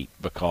state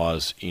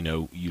because,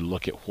 you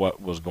look at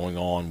what was going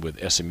on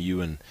with SMU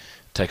and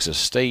Texas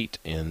State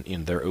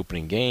in their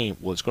opening game.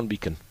 Well, it's going to be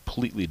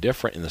completely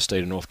different in the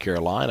state of North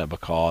Carolina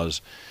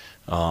because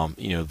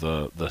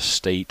the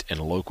state and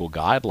local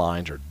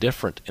guidelines are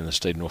different in the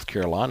state of North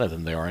Carolina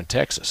than they are in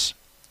Texas.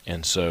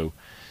 And so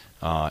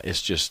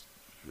it's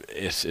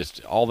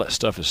all that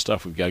stuff is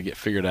stuff we've got to get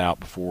figured out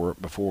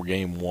before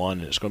game one,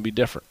 and it's going to be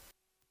different.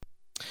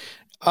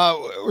 We're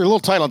a little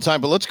tight on time,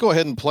 but let's go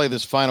ahead and play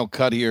this final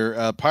cut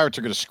here. Pirates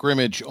are going to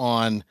scrimmage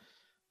on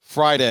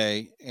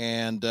Friday,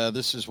 and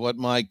this is what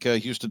Mike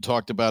Houston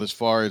talked about as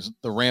far as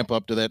the ramp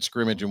up to that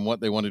scrimmage and what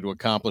they wanted to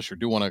accomplish or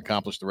do want to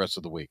accomplish the rest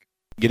of the week.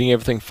 Getting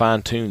everything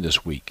fine-tuned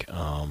this week.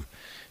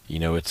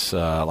 It's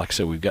like I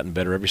said, we've gotten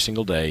better every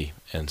single day,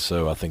 and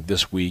so I think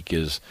this week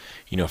is,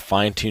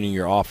 fine-tuning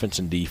your offense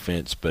and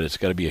defense, but it's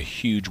got to be a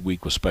huge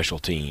week with special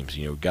teams.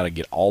 We've got to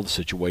get all the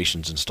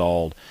situations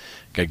installed,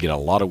 got to get a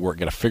lot of work,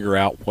 got to figure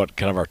out what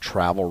kind of our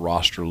travel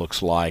roster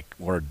looks like,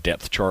 what our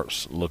depth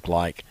charts look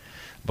like,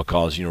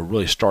 because,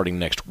 really starting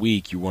next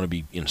week, you want to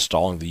be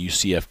installing the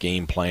UCF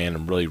game plan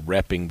and really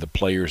repping the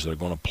players that are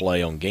going to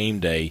play on game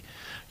day.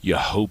 You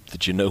hope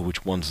that you know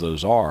which ones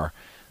those are,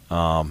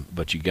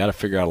 but you got to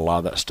figure out a lot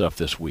of that stuff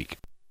this week.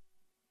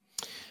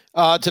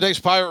 Today's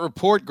Pirate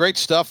Report, great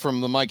stuff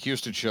from the Mike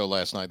Houston show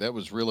last night. That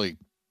was really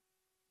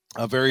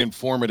a very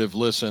informative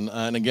listen.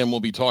 And again, we'll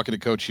be talking to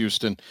Coach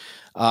Houston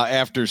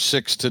after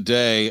 6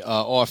 today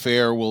off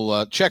air.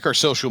 We'll check our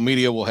social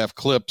media. We'll have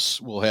clips.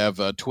 We'll have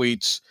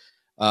tweets.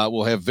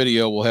 We'll have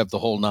video. We'll have the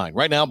whole 9.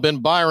 Right now, Ben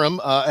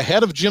Byram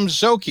ahead of Jim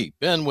Szoke.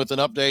 Ben with an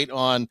update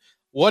on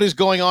what is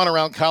going on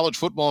around college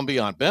football and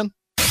beyond. Ben?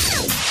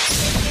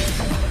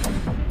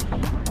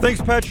 Thanks,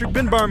 Patrick.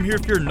 Ben Byram here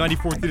for your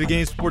 94.3 The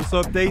Game Sports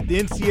Update.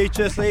 The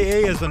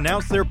NCHSAA has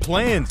announced their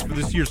plans for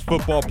this year's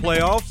football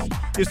playoffs.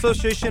 The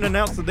association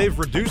announced that they've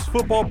reduced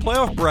football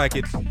playoff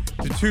brackets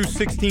to 2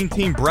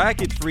 16-team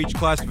brackets for each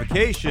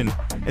classification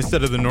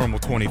instead of the normal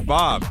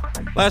 25.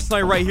 Last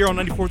night right here on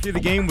 94.3 The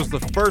Game was the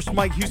first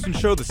Mike Houston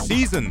show of the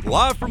season,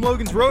 live from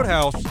Logan's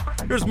Roadhouse.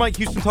 Here's Mike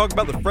Houston talk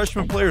about the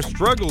freshman players'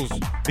 struggles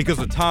because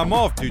of time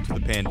off due to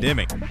the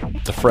pandemic.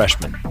 The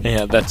freshmen,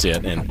 yeah, that's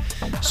it. And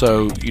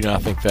so, I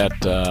think that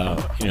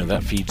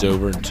that feeds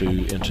over into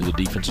the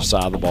defensive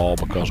side of the ball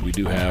because we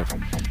do have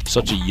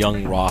such a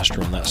young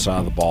roster on that side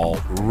of the ball.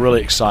 We're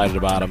really excited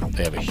about them.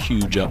 They have a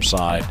huge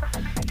upside.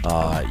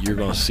 You're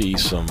going to see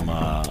some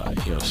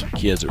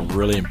kids that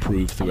really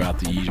improve throughout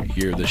the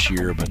year this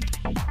year. But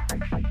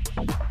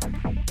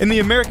in the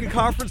American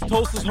Conference,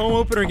 Tulsa's home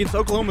opener against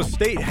Oklahoma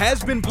State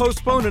has been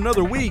postponed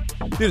another week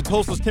due to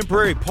Tulsa's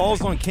temporary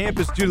pause on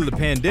campus due to the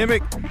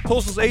pandemic.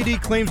 Tulsa's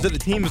AD claims that the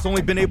team has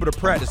only been able to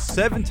practice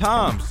 7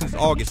 times since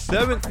August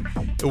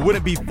 7th and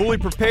wouldn't be fully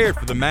prepared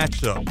for the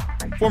matchup.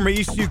 Former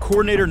ECU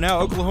coordinator, now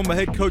Oklahoma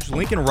head coach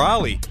Lincoln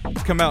Riley,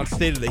 has come out and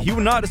stated that he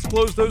will not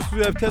disclose those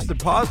who have tested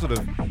positive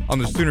on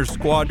the Sooners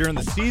squad during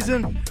the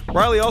season.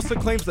 Riley also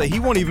claims that he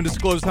won't even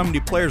disclose how many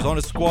players on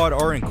his squad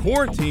are in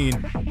quarantine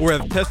or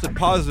have tested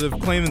positive,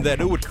 claiming that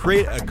it would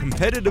create a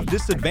competitive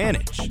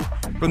disadvantage.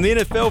 From the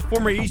NFL,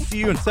 former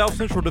ECU and South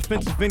Central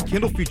defensive end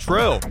Kendall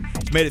Futrell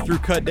has made it through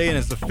cut day and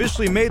has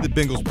officially made the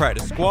Bengals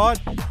practice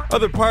squad.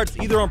 Other Pirates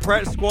either on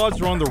practice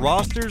squads or on the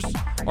rosters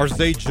are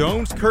Zay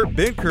Jones, Kurt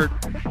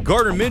Benkert,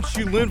 Gardner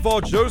Minshew,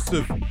 Linval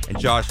Joseph, and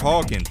Josh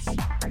Hawkins.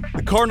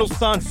 The Cardinals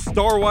signed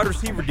star wide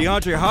receiver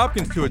DeAndre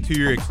Hopkins to a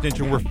 2-year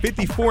extension worth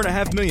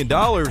 $54.5 million.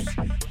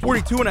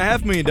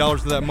 $42.5 million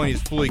of that money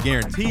is fully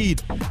guaranteed.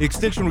 The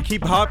extension will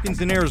keep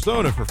Hopkins in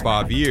Arizona for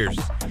 5 years.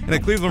 And the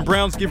Cleveland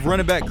Browns give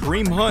running back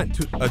Kareem Hunt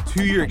a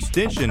 2-year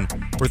extension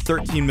worth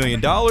 $13 million,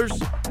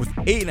 with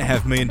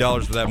 $8.5 million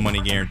of that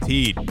money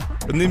guaranteed.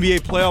 From the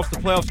NBA playoffs, the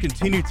playoffs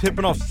continue,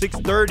 tipping off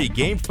 6:30.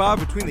 Game 5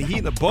 between the Heat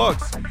and the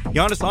Bucks.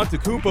 Giannis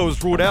Antetokounmpo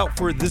is ruled out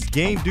for this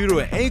game due to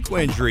an ankle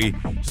injury,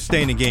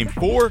 staying in Game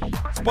 4.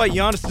 Despite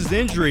Giannis'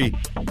 injury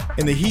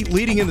and the Heat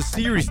leading in the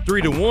series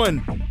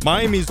 3-1,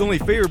 Miami is only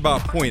favored by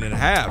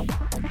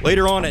 1.5.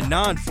 Later on at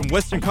 9, some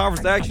Western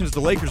Conference action as the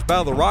Lakers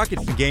battle the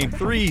Rockets in Game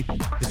 3.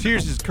 The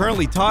series is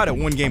currently tied at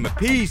 1 game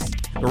apiece.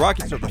 The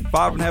Rockets are the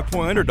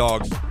 5.5-point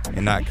underdogs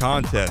in that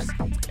contest.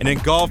 And in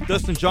golf,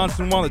 Dustin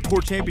Johnson won the Tour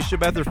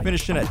Championship after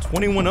finishing at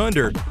 21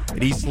 under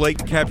at East Lake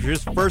to capture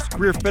his first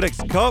career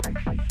FedEx Cup.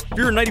 If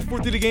you're a 94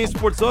 Through the Game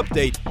Sports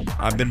Update,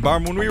 I'm Ben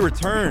Byron. When we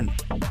return,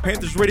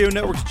 Panthers Radio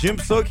Network's Jim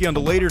Szoke on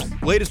the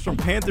latest from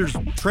Panthers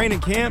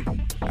training camp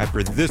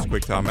after this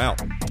quick timeout.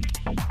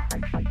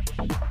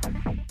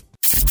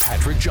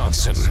 Patrick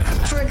Johnson.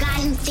 For a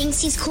guy who thinks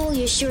he's cool,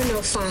 you're sure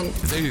no fun.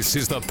 This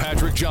is the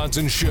Patrick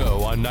Johnson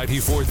Show on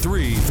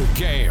 94.3 The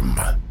Game.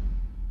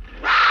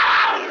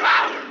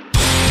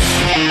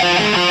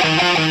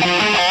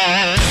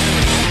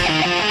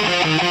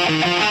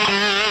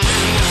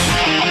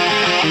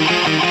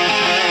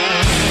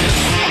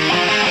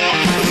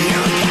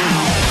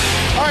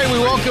 All right, we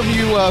welcome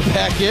you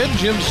back in.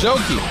 Jim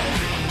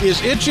Szoke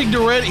is itching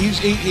to ready.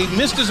 He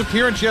missed his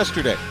appearance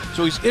yesterday,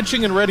 so he's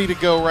itching and ready to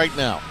go right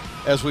now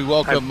as we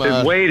welcome.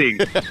 I've been waiting.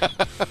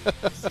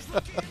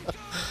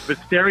 Been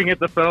staring at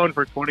the phone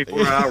for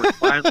 24 hours.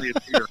 Finally,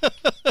 it's here.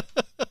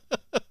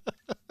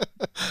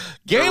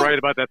 You're right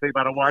about that thing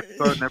about a watch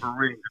phone never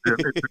rings. It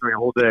took me a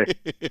whole day.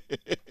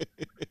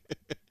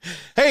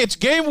 Hey, it's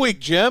game week,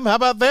 Jim. How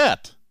about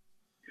that?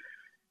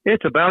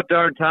 It's about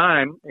darn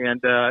time.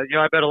 And,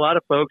 I bet a lot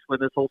of folks,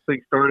 when this whole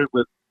thing started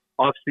with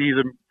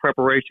off-season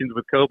preparations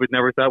with COVID,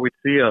 never thought we'd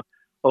see a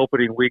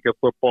opening week of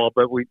football.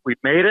 But we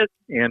made it,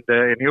 and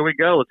here we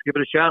go. Let's give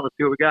it a shot. Let's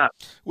see what we got.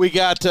 We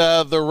got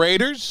the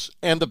Raiders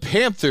and the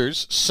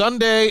Panthers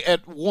Sunday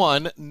at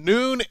 1,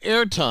 noon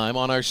airtime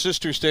on our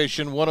sister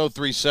station,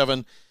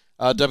 103.7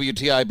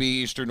 WTIB,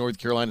 Eastern North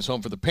Carolina's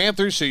home for the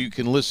Panthers, so you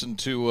can listen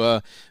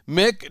to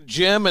Mick,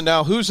 Jim, and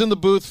now who's in the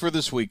booth for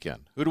this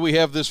weekend? Who do we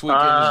have this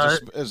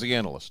weekend as the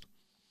analyst?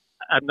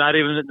 I'm not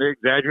even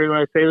exaggerating when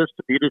I say this.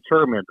 To be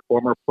determined.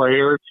 Former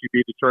player to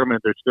be determined.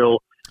 They're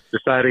still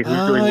deciding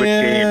who's doing which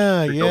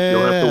games. You'll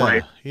have to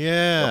wait.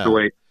 Yeah. You'll have to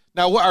wait.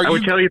 Now, I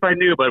would tell you if I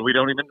knew, but we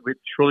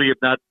truly have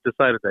not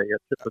decided that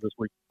yet for this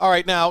week. All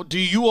right. Now, do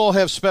you all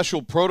have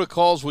special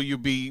protocols? Will you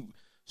be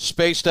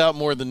spaced out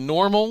more than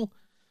normal?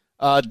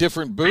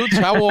 Different booths?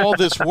 How will all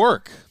this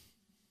work?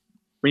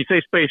 When you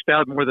say spaced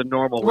out more than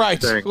normal,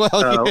 right?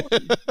 Well,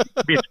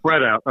 be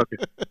spread out. Okay.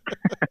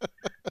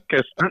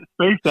 Because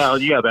spaced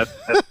out, yeah, that's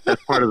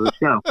part of the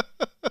show.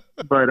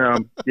 But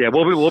yeah,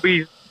 we'll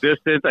be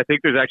distanced. I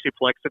think there's actually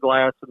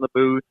plexiglass in the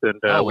booth, and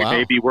we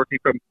may be working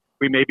from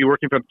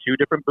two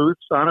different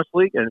booths.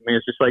 Honestly, and I mean,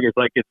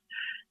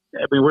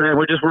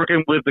 we're just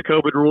working with the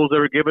COVID rules that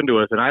were given to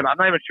us, and I'm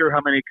not even sure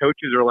how many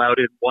coaches are allowed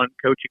in one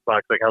coaching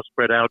box, like how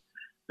spread out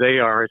they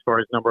are as far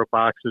as number of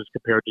boxes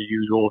compared to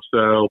usual.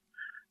 So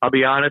I'll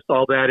be honest,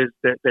 all that is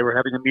that they were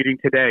having a meeting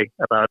today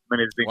about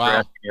many of the things you're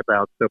asking me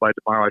about. So by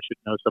tomorrow, I should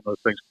know some of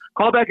those things.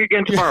 Call back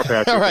again tomorrow,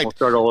 Patrick. All right. We'll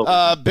start all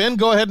over. Ben,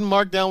 go ahead and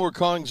mark down we're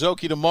calling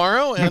Szoke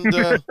tomorrow, and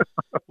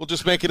we'll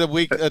just make it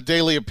a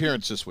daily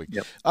appearance this week.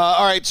 Yep.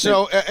 All right.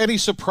 So any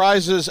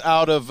surprises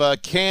out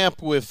of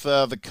camp with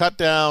the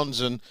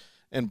cut-downs and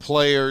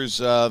players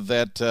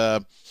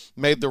that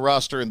made the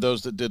roster and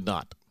those that did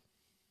not?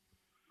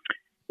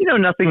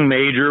 Nothing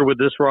major with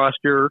this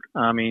roster.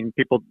 I mean,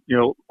 people,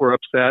 were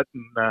upset,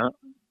 and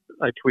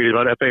I tweeted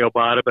about F.A.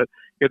 Obata, but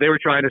they were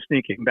trying to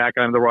sneak him back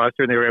onto the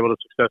roster, and they were able to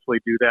successfully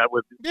do that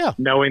with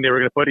knowing they were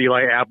going to put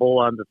Eli Apple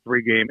on the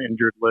 3-game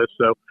injured list.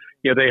 So,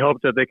 they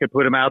hoped that they could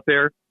put him out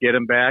there, get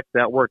him back.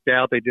 That worked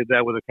out. They did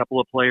that with a couple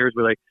of players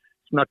where they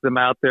snuck them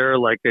out there,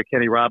 like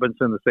Kenny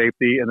Robinson, the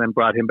safety, and then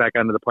brought him back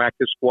onto the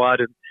practice squad.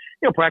 And,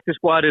 practice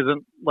squad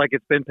isn't like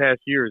it's been past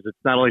years. It's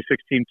not only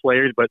 16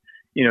 players, but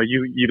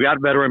you've got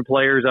veteran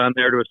players on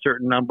there to a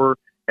certain number.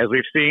 As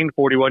we've seen,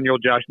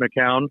 41-year-old Josh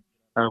McCown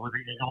with the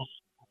Eagles.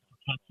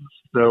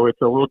 So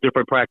it's a little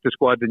different practice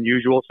squad than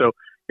usual. So,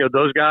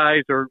 those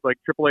guys are like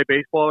AAA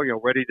baseball,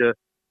 ready to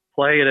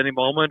play at any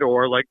moment,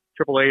 or like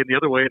AAA in the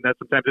other way. And that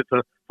sometimes it's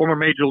a former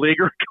major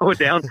leaguer going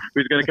down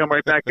who's going to come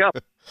right back up.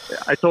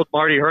 I told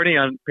Marty Herney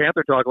on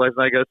Panther Talk last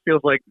night, it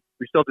feels like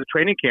we still have the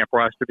training camp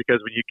roster, because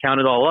when you count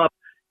it all up,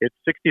 it's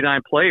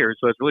 69 players,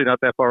 so it's really not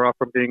that far off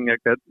from being like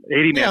that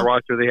 80-man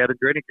roster they had in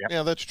training camp.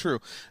 Yeah, that's true.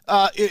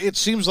 It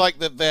seems like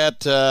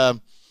that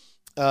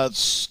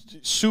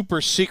super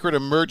secret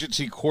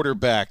emergency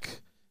quarterback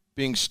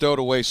being stowed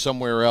away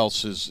somewhere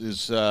else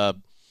is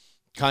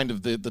kind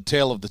of the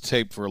tail of the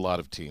tape for a lot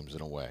of teams in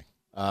a way.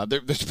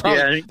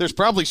 There's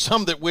probably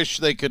some that wish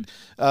they could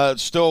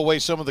stow away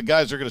some of the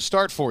guys that are going to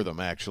start for them,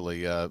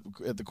 actually, at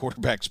the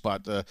quarterback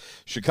spot.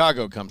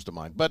 Chicago comes to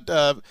mind. But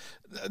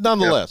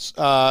nonetheless,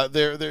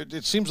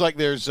 it seems like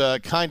there's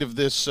kind of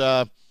this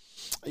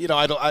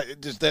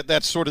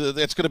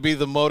that's going to be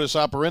the modus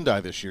operandi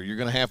this year. You're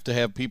going to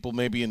have people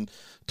maybe in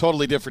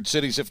totally different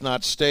cities, if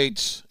not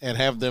states, and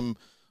have them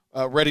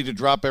ready to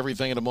drop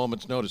everything at a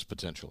moment's notice,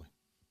 potentially.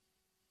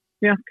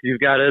 Yeah, because you've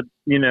got to,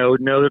 know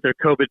that they're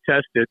COVID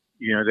tested.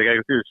 They got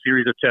to go through a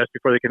series of tests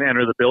before they can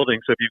enter the building.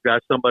 So if you've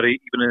got somebody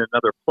even in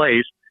another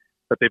place,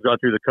 but they've gone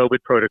through the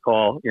COVID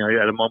protocol,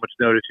 at a moment's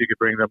notice, you could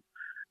bring them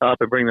up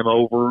and bring them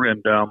over.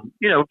 And,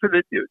 for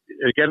the,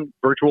 again,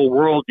 virtual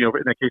world, in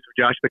the case of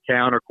Josh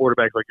McCown or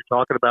quarterbacks like you're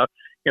talking about,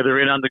 they're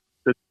in on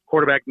the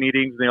quarterback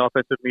meetings and the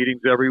offensive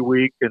meetings every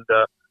week. And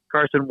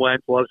Carson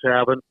Wentz loves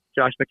having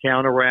Josh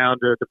McCown around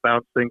to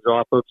bounce things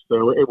off of.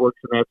 So it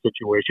works in that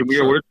situation.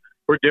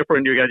 We're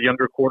different. You got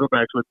younger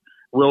quarterbacks with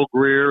Will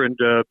Greer and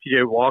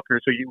P.J.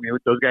 Walker. So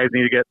those guys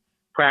need to get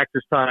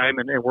practice time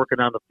and working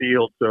on the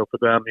field. So for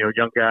them,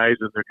 young guys,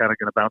 and they're kind of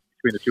going to bounce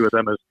between the two of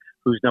them as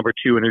who's number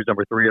 2 and who's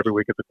number 3 every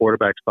week at the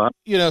quarterback spot.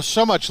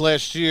 So much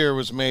last year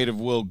was made of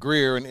Will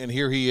Greer, and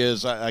here he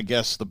is, I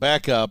guess, the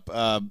backup.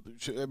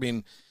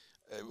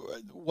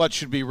 What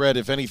should be read,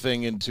 if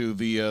anything, into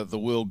the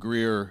Will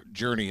Greer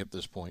journey at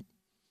this point?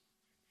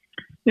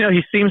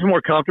 He seems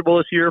more comfortable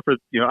this year for,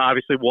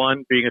 obviously,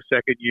 one, being a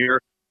second year.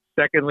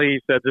 Secondly, he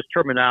said this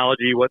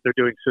terminology, what they're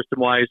doing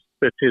system-wise,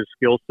 fits his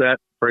skill set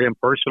for him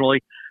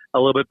personally a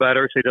little bit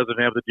better, so he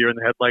doesn't have the deer in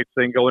the headlights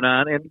thing going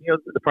on. And,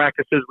 the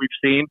practices we've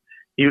seen,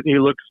 he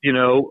looks,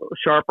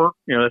 sharper.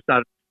 That's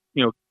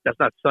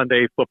not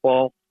Sunday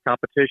football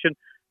competition,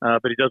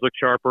 but he does look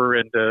sharper,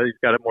 and he's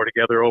got it more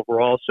together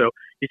overall. So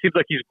he seems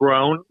like he's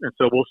grown, and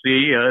so we'll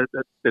see. As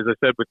I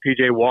said, with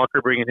P.J.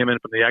 Walker, bringing him in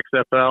from the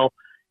XFL,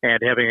 and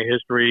having a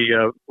history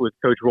with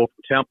Coach Roll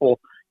from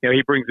Temple,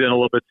 he brings in a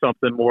little bit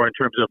something more in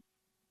terms of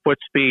foot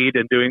speed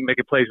and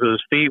making plays with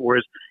his feet,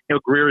 whereas,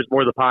 Greer is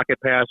more the pocket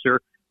passer,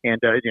 and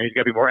he's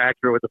got to be more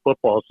accurate with the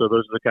football. So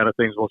those are the kind of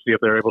things we'll see if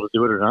they're able to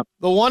do it or not.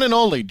 The one and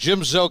only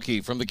Jim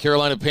Szoke from the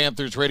Carolina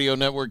Panthers Radio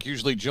Network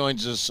usually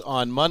joins us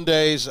on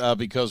Mondays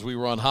because we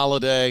were on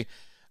holiday.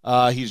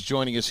 He's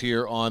joining us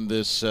here on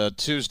this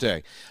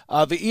Tuesday.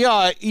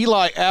 The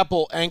Eli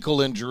Apple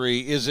ankle injury,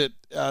 is it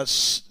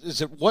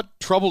what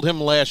troubled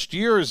him last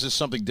year, or is this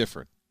something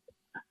different?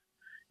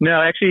 No,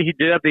 actually, he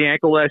did have the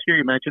ankle last year.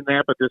 You mentioned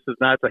that, but this is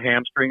not the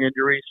hamstring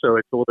injury, so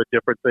it's a little bit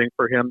different thing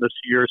for him this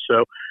year.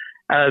 So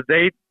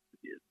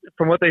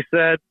from what they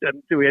said,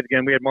 and we had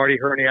Marty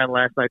Herney on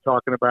last night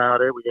talking about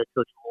it. We had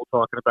Coach Roll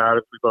talking about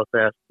it. We both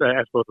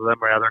asked both of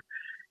them rather.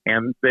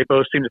 And they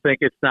both seem to think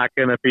it's not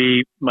going to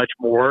be much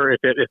more, if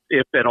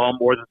at all,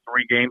 more than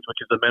 3 games,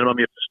 which is the minimum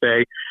you have to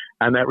stay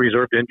on that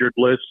reserved injured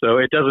list. So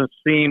it doesn't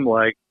seem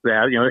like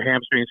that.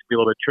 Hamstrings can be a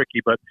little bit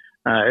tricky, but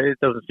it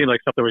doesn't seem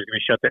like something was going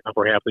to be shut down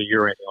for half the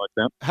year or anything like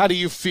that. How do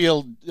you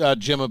feel,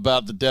 Jim,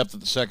 about the depth of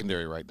the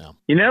secondary right now?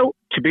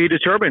 To be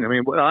determined.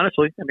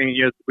 Honestly,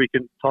 we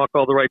can talk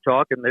all the right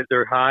talk, and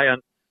they're high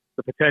on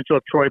the potential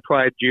of Troy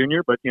Pride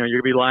Jr., but, you're going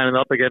to be lining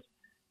up against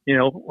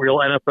real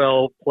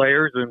NFL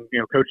players and,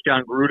 Coach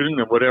John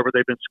Gruden and whatever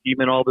they've been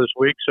scheming all this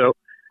week. So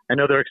I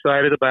know they're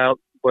excited about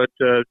what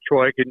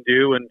Troy can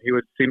do, and he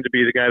would seem to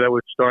be the guy that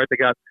would start. They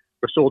got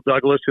Rasul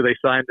Douglas, who they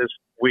signed this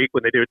week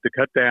when they did the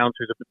cut downs,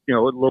 who's a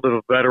little bit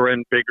of a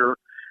veteran, bigger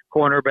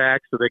cornerback,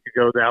 so they could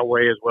go that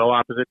way as well,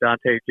 opposite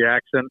Dante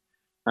Jackson.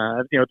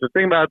 The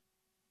thing about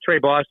Trey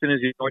Boston is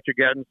you know what you're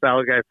getting,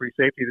 solid guy, free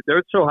safety.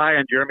 They're so high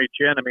on Jeremy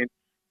Chin.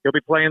 He'll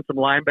be playing some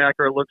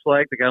linebacker, it looks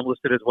like. They got him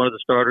listed as one of the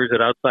starters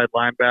at outside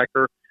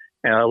linebacker,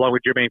 along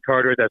with Jermaine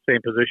Carter at that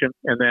same position.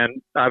 And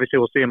then, obviously,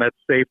 we'll see him at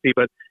safety.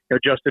 But,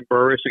 Justin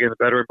Burris, again, the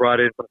veteran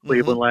brought in from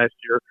Cleveland last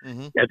year,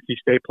 NC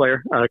State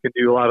player, can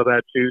do a lot of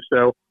that too.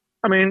 So,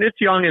 it's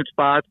young in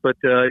spots, but,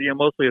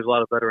 mostly there's a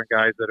lot of veteran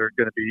guys that are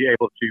going to be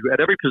able to, at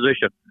every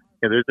position,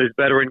 there's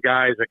veteran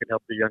guys that can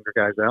help the younger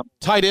guys out.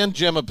 Tight end,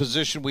 Jim, a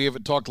position we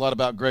haven't talked a lot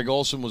about. Greg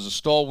Olsen was a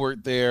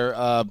stalwart there.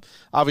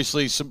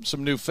 Obviously,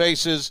 some new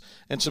faces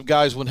and some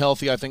guys, when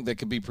healthy, I think that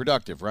could be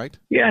productive, right?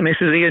 Yeah, and this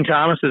is Ian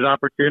Thomas's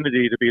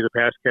opportunity to be the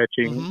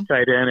pass-catching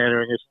tight end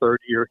entering his 3rd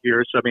year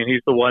here. So,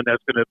 he's the one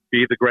that's going to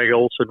be the Greg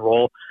Olsen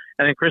role.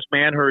 And then Chris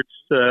Manhertz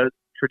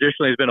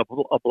traditionally has been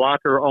a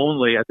blocker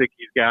only. I think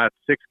he's got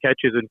 6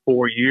 catches in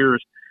 4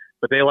 years.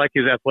 But they like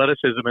his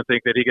athleticism and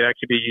think that he could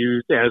actually be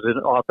used as an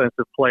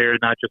offensive player,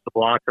 not just a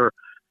blocker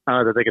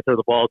that they can throw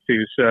the ball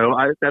to. So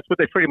that's what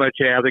they pretty much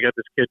have. They got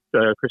this kid,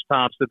 Chris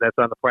Thompson, that's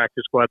on the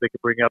practice squad they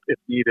could bring up if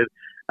needed.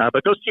 But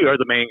those two are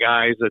the main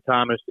guys,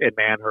 Thomas and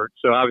Manhertz.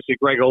 So obviously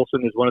Greg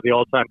Olsen is one of the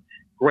all-time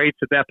greats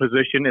at that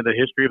position in the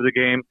history of the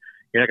game.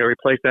 You're not going to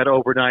replace that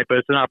overnight, but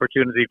it's an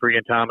opportunity for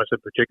Ian Thomas in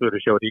particular to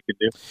show what he can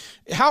do.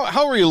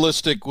 How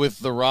realistic with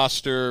the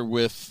roster,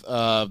 with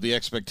the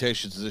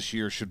expectations this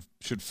year,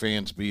 should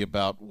fans be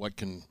about what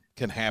can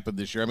can happen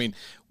this year. I mean,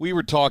 we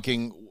were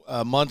talking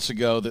months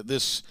ago that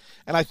this,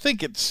 and I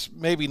think it's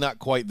maybe not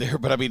quite there,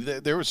 but I mean,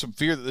 there was some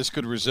fear that this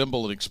could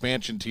resemble an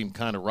expansion team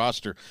kind of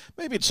roster.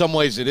 Maybe in some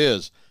ways it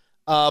is.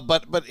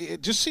 But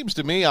it just seems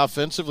to me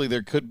offensively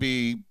there could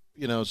be,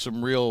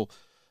 some real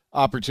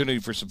opportunity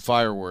for some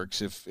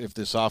fireworks if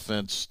this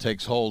offense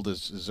takes hold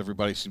as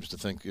everybody seems to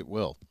think it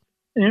will.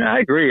 I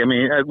agree. I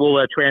mean, will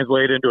that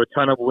translate into a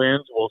ton of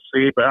wins? We'll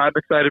see. But I'm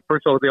excited,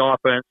 first of all, with the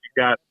offense. You've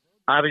got,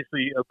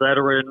 obviously, a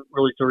veteran,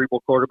 really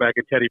cerebral quarterback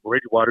in Teddy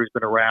Bridgewater, who's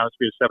been around.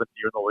 He's been 7th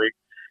year in the league.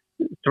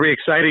 3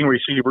 exciting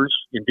receivers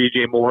in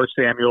DJ Moore,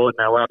 Samuel, and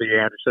now Albie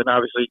Anderson.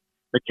 Obviously,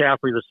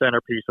 McCaffrey, the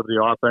centerpiece of the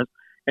offense.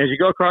 And as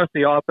you go across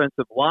the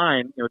offensive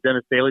line,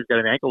 Dennis Daly's got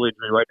an ankle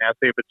injury right now.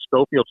 David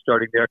Schofield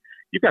starting there.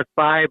 You've got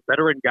 5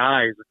 veteran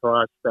guys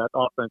across that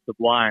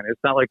offensive line. It's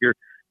not like you're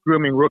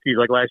grooming rookies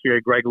like last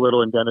year. Greg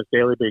Little and Dennis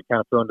Daly being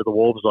kind of thrown to the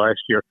wolves last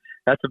year.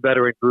 That's a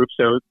veteran group.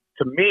 So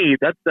to me,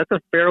 that's a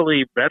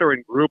fairly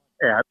veteran group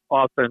at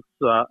offense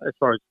as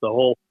far as the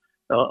whole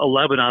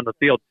 11 on the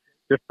field.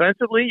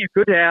 Defensively, you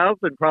could have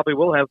and probably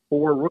will have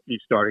 4 rookies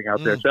starting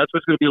out there. So that's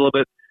what's going to be a little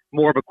bit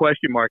more of a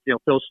question mark.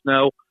 Phil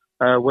Snow,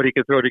 what he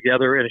can throw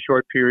together in a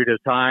short period of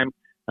time.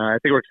 I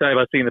think we're excited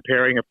about seeing the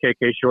pairing of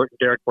KK Short and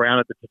Derek Brown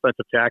at the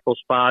defensive tackle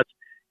spots.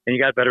 And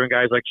you got veteran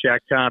guys like Shaq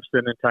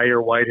Thompson and Tyre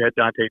Whitehead,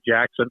 Dante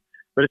Jackson.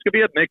 But it's going to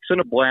be a mix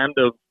and a blend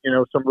of,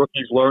 some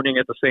rookies learning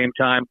at the same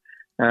time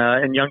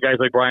and young guys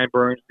like Brian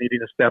Burns needing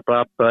to step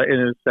up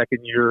in his second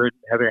year and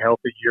having a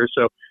healthy year.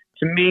 So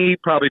to me,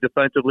 probably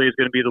defensively is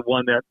going to be the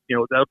one that,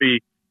 that'll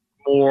be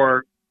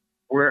more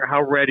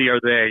how ready are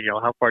they?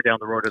 How far down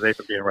the road are they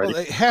from being ready?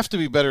 Well, they have to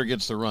be better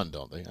against the run,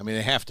 don't they? I mean,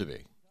 they have to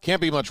be.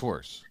 Can't be much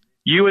worse.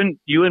 You and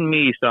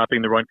me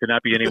stopping the run could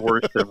not be any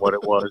worse than what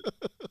it was.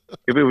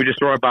 If we would just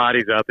throw our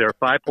bodies out there,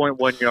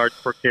 5.1 yards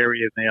per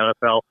carry in the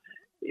NFL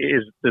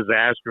is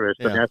disastrous,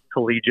 and that's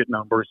collegiate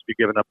numbers to be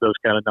giving up those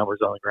kind of numbers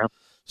on the ground.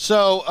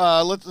 So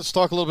let's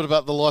talk a little bit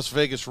about the Las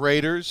Vegas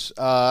Raiders.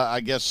 I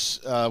guess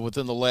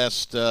within the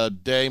last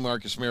day,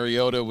 Marcus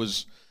Mariota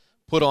was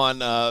put on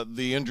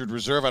the injured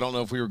reserve. I don't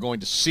know if we were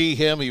going to see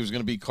him. He was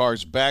going to be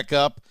Carr's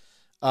backup.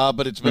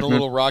 But it's been a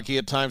little rocky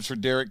at times for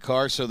Derek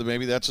Carr, so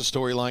maybe that's a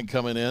storyline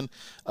coming in.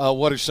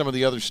 What are some of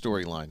the other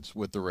storylines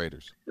with the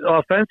Raiders?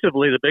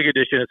 Offensively, the big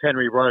addition is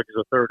Henry Ruggs,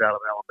 the third out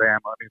of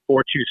Alabama. I mean,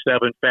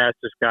 4.27,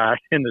 fastest guy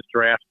in this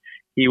draft.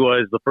 He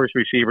was the first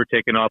receiver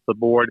taken off the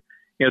board.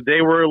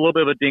 They were a little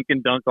bit of a dink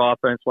and dunk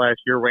offense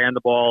last year, ran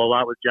the ball a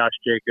lot with Josh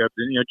Jacobs.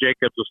 And,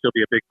 Jacobs will still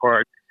be a big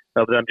part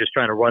of them just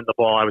trying to run the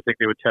ball. I would think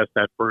they would test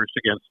that first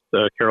against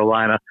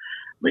Carolina.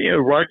 But,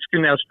 Ruggs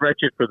can now stretch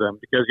it for them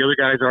because the other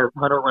guys are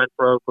Hunter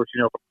Renfrow, of course,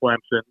 from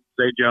Clemson.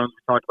 Zay Jones,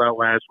 we talked about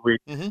last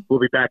week, will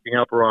be backing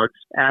up Ruggs.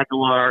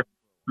 Aguilar,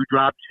 who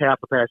dropped half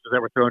the passes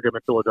that were thrown to him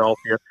in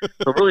Philadelphia.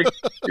 So really,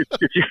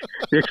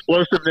 the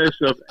explosiveness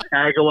of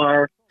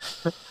Aguilar,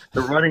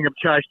 the running of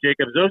Josh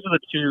Jacobs, those are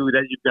the two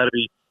that you've got to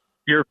be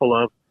fearful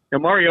of.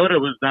 Mariota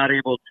was not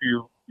able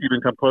to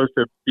even come close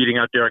to beating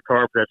out Derek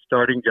Carr for that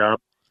starting job.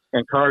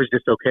 And Carr is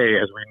just okay,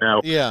 as we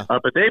know. Yeah.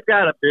 But they've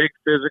got a big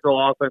physical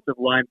offensive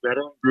line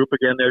veteran group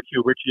again there,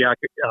 too. Richie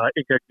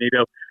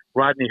Incognito,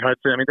 Rodney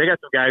Hudson. I mean, they got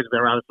some guys who've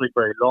been around this league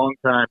for a long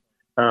time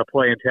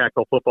playing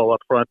tackle football up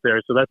front there.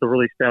 So that's a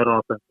really stout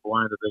offensive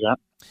line that they got.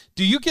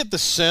 Do you get the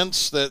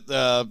sense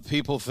that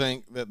people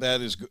think that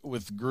is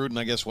with Gruden,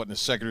 I guess, in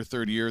his second or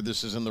third year,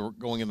 this is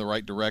going in the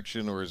right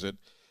direction, or are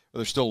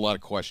there still a lot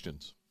of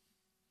questions?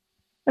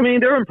 I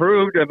mean, they're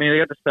improved. I mean, they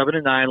got to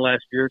 7-9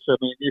 last year. So, I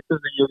mean, this is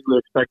the year you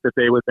would expect that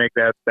they would make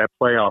that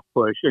playoff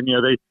push. And,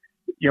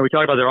 we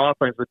talk about their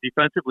offense, but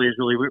defensively is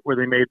really where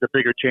they made the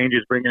bigger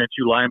changes, bringing in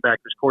 2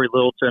 linebackers, Corey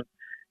Littleton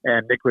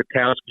and Nick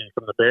Witkowski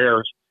from the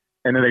Bears.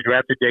 And then they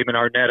drafted Damon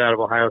Arnett out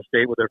of Ohio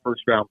State with their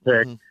first-round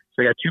pick. So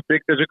they got 2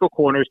 big physical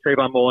corners,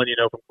 Trayvon Mullen,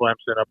 from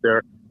Clemson up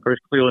there, Chris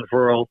Cleveland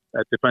Ferrell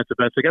at defensive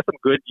end. So they got some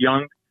good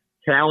young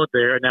talent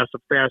there, and now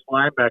some fast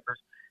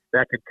linebackers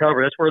that could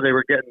cover. That's where they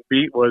were getting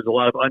beat, was a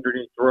lot of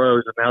underneath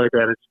throws, and now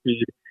they've added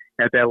speed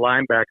at that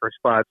linebacker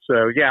spot.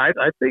 So, yeah,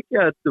 I think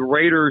the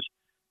Raiders,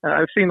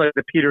 I've seen like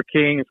the Peter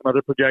King and some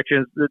other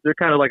projections. They're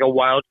kind of like a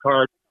wild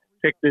card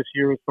pick this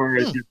year as far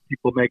as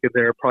people making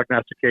their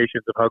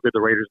prognostications of how good the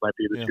Raiders might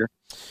be this year.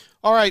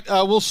 All right,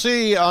 we'll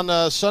see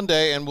on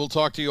Sunday, and we'll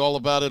talk to you all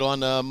about it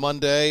on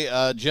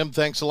Monday. Jim,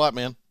 thanks a lot,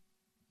 man.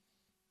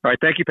 All right,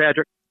 thank you,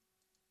 Patrick.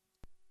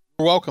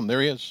 You're welcome.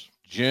 There he is,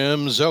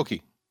 Jim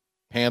Szoke,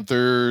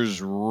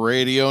 Panthers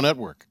Radio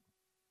Network.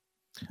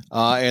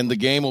 And the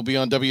game will be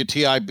on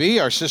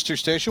WTIB, our sister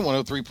station,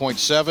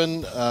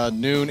 103.7,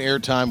 noon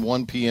airtime,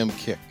 1 p.m.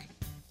 kick.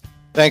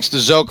 Thanks to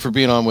Szoke for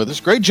being on with us.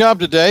 Great job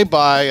today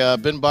by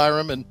Ben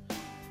Byram and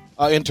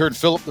intern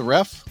Philip the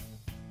ref.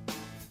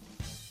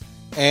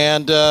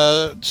 And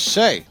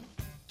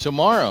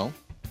tomorrow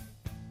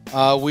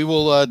we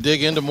will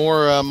dig into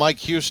more Mike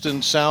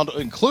Houston sound,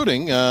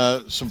 including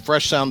some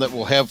fresh sound that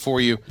we'll have for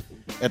you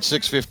at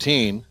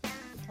 6:15.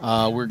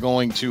 We're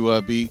going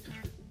to be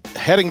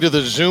heading to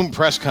the Zoom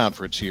press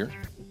conference here,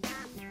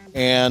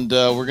 and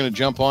we're going to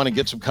jump on and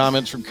get some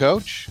comments from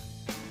Coach.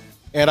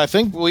 And I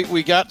think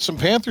we got some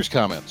Panthers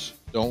comments,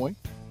 don't we,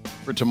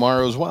 for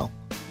tomorrow as well.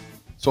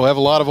 So we'll have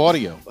a lot of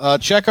audio.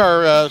 Check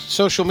our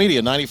social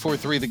media,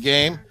 94.3 The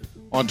Game,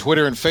 on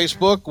Twitter and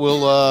Facebook.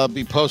 We'll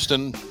be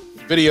posting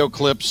video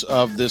clips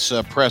of this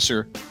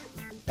presser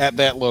at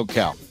that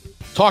locale.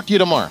 Talk to you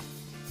tomorrow.